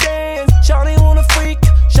wanna dance, Shorty wanna freak,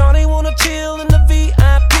 Shorty wanna chill in the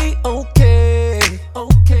VIP. Okay,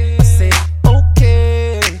 okay, I said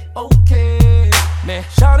okay, okay. Man,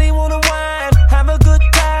 Shorty wanna wine, have a good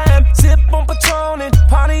time, sip on Patron and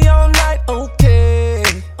party all night. Okay,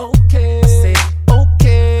 okay, I said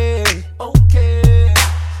okay, okay.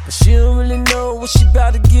 But she don't really know what she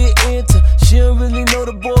about to get into. She don't really know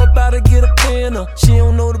the boy about to get a pinner. She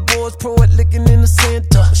don't know the boy's pro at licking in the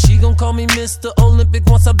center. She gon' call me Mr. Olympic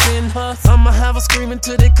once I been her. I'ma have her screaming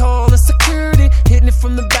till they call it security. Hitting it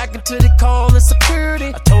from the back until they call it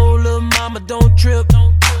security. I told her mama don't trip.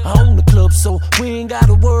 I own the club so we ain't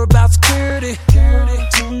gotta worry about security. Tonight,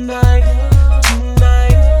 tonight,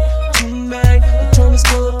 tonight, turn this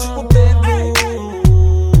club to a bedroom.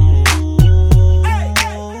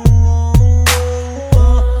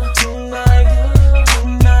 Tonight,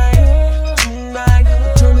 tonight, tonight,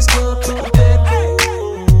 turn this club to a bedroom.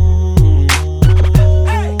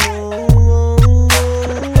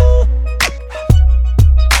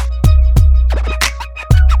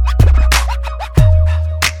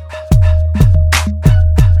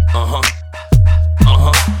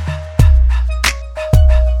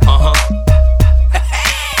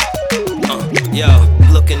 Yo,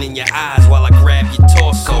 looking in your eyes while I grab your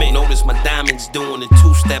torso. Notice my diamonds doing a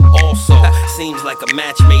two-step also. Seems like a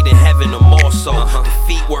match made in heaven or more so. The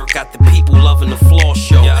feet work got the people loving the floor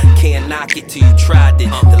show. Can't knock it till you tried it.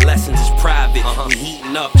 The lessons is private. We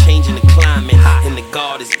heating up, changing the climate. And the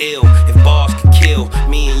guard is ill. If bars could kill,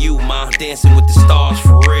 me and you, ma, dancing with the stars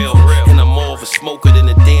for real. And I'm more of a smoker than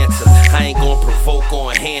a dancer. I ain't gonna provoke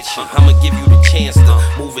or enhance you. I'ma give you the chance to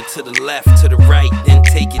move it to the left, to the right, then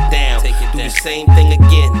take it down. Do the same thing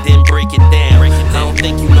again, then break it down. I don't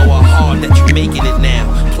think you know how hard that you're making it now.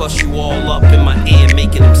 Plus you all up in my ear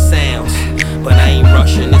making them sounds. But I ain't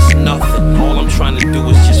rushing, it's nothing. All I'm trying to do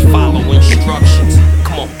is just follow instructions.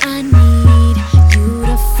 Come on. I need you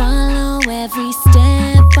to follow every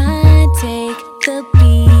step I take. The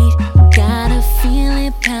beat, got a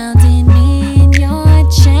feeling pounding in your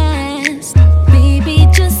chest. Baby,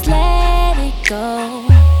 just let it go.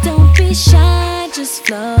 Don't be shy, just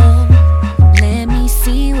flow. Let me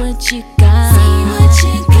see what what you got. See what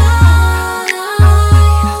you got.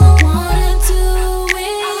 I wanna do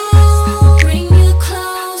it. Bring you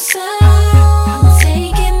closer. I'm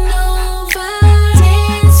taking over.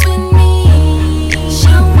 Dance with me.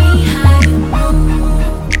 Show me how you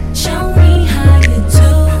move. Show me how you do.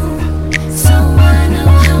 So I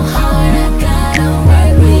know how hard I gotta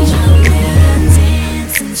work with you.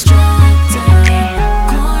 Dance instructor,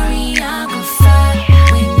 choreographer.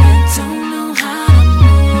 When you don't know how to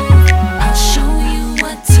move, I'll show you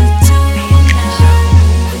what to do. Now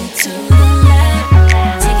move it to the left,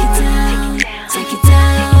 take it down, take it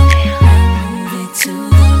down. Now move it to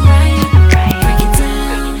the right, break it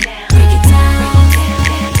down, break it down.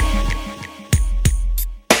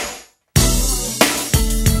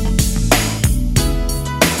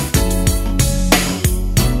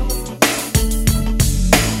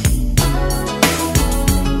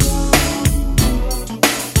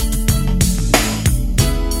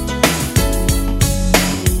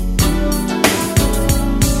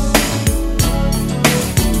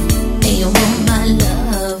 And you want my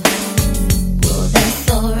love? Well, that's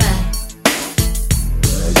alright.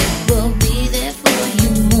 Well, it will be there for you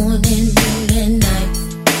morning, noon, and night.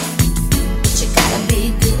 But you gotta be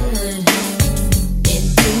good and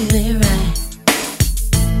do it right.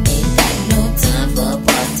 Ain't got no time for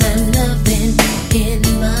part-time loving in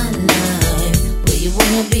my life. Well, you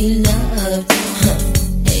wanna be loved?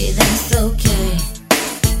 Hey, that's okay.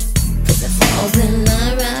 'Cause it falls in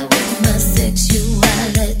line right with my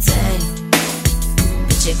sexuality.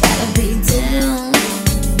 But you gotta be down,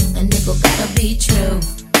 a nigga gotta be true.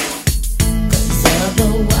 'Cause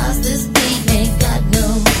otherwise this beat ain't got no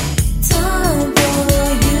time for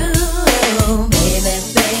you. Baby,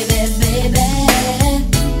 baby, baby,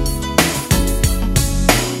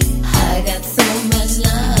 I got so much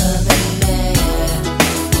love in me.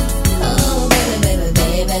 Oh, baby, baby,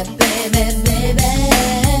 baby, baby, baby.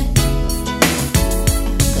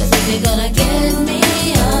 'Cause if you're gonna get me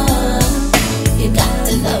on, you got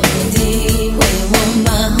to love me deep. Well, you want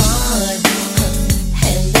my heart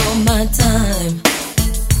and all my time.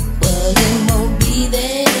 Well, it won't be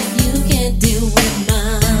there if you can't deal with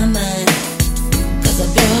my mind. 'Cause a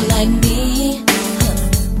girl like me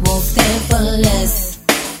won't stand for less.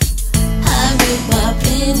 I require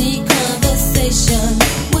plenty conversation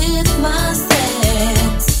with my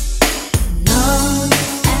sex. Long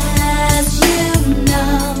as you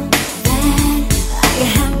know that I can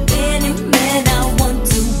have any man I want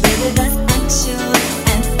to, baby, that's actual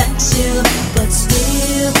and factual. But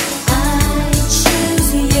still, I choose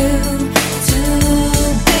you to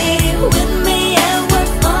be with me and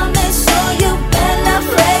work on it, so you better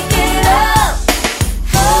break it up.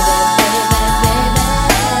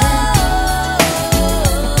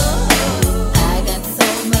 I got so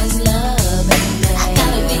much love in me. I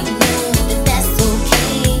gotta be loved, and that's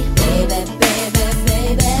okay. Baby, baby,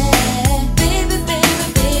 baby, baby, baby,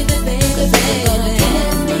 baby, baby. 'Cause if you're gonna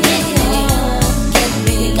get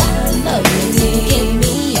me, got to love me deep. Get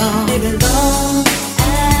me on, baby. Long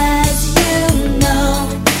as you know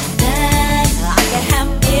that I can have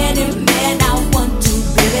any man I want to,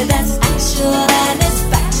 baby, that's actual and it's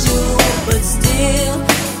factual. But still,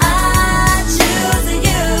 I choose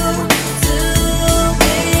you to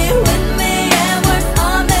be with me and work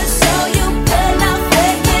on it, so you better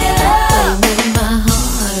break it up. With my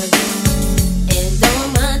heart and all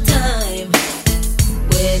my time.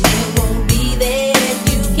 Well, it won't be there if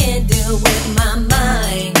you can't deal with my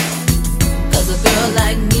mind. 'Cause a girl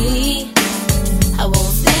like me, I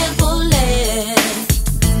won't stand for less.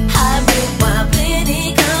 I require plenty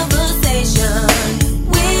conversation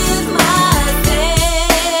with myself.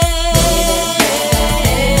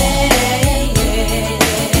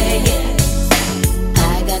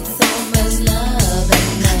 I got so much love in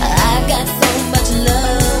me. I got so much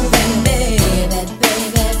love in me. Baby,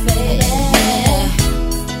 baby, baby.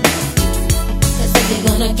 'Cause if you're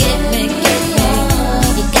gonna get me,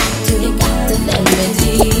 you got to let me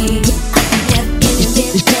deep. I can have any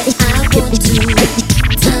man that I want to,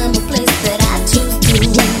 time or place that I choose to.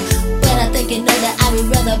 But I think you know that I would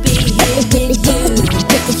rather be here with you.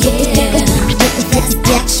 Yeah, that's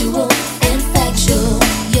actual and factual.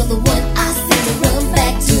 You're the one I seem to run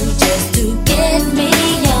back to just to get me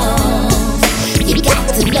on. You got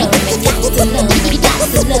to love me, got to love me, got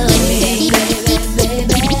to love me, baby, baby.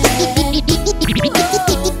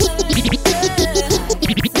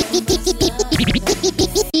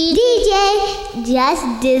 DJ Just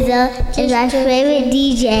Dizzle is my favorite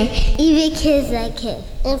DJ. Even kids like him.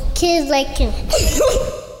 If kids like him.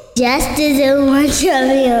 Just Dizzle, one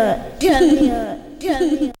champion.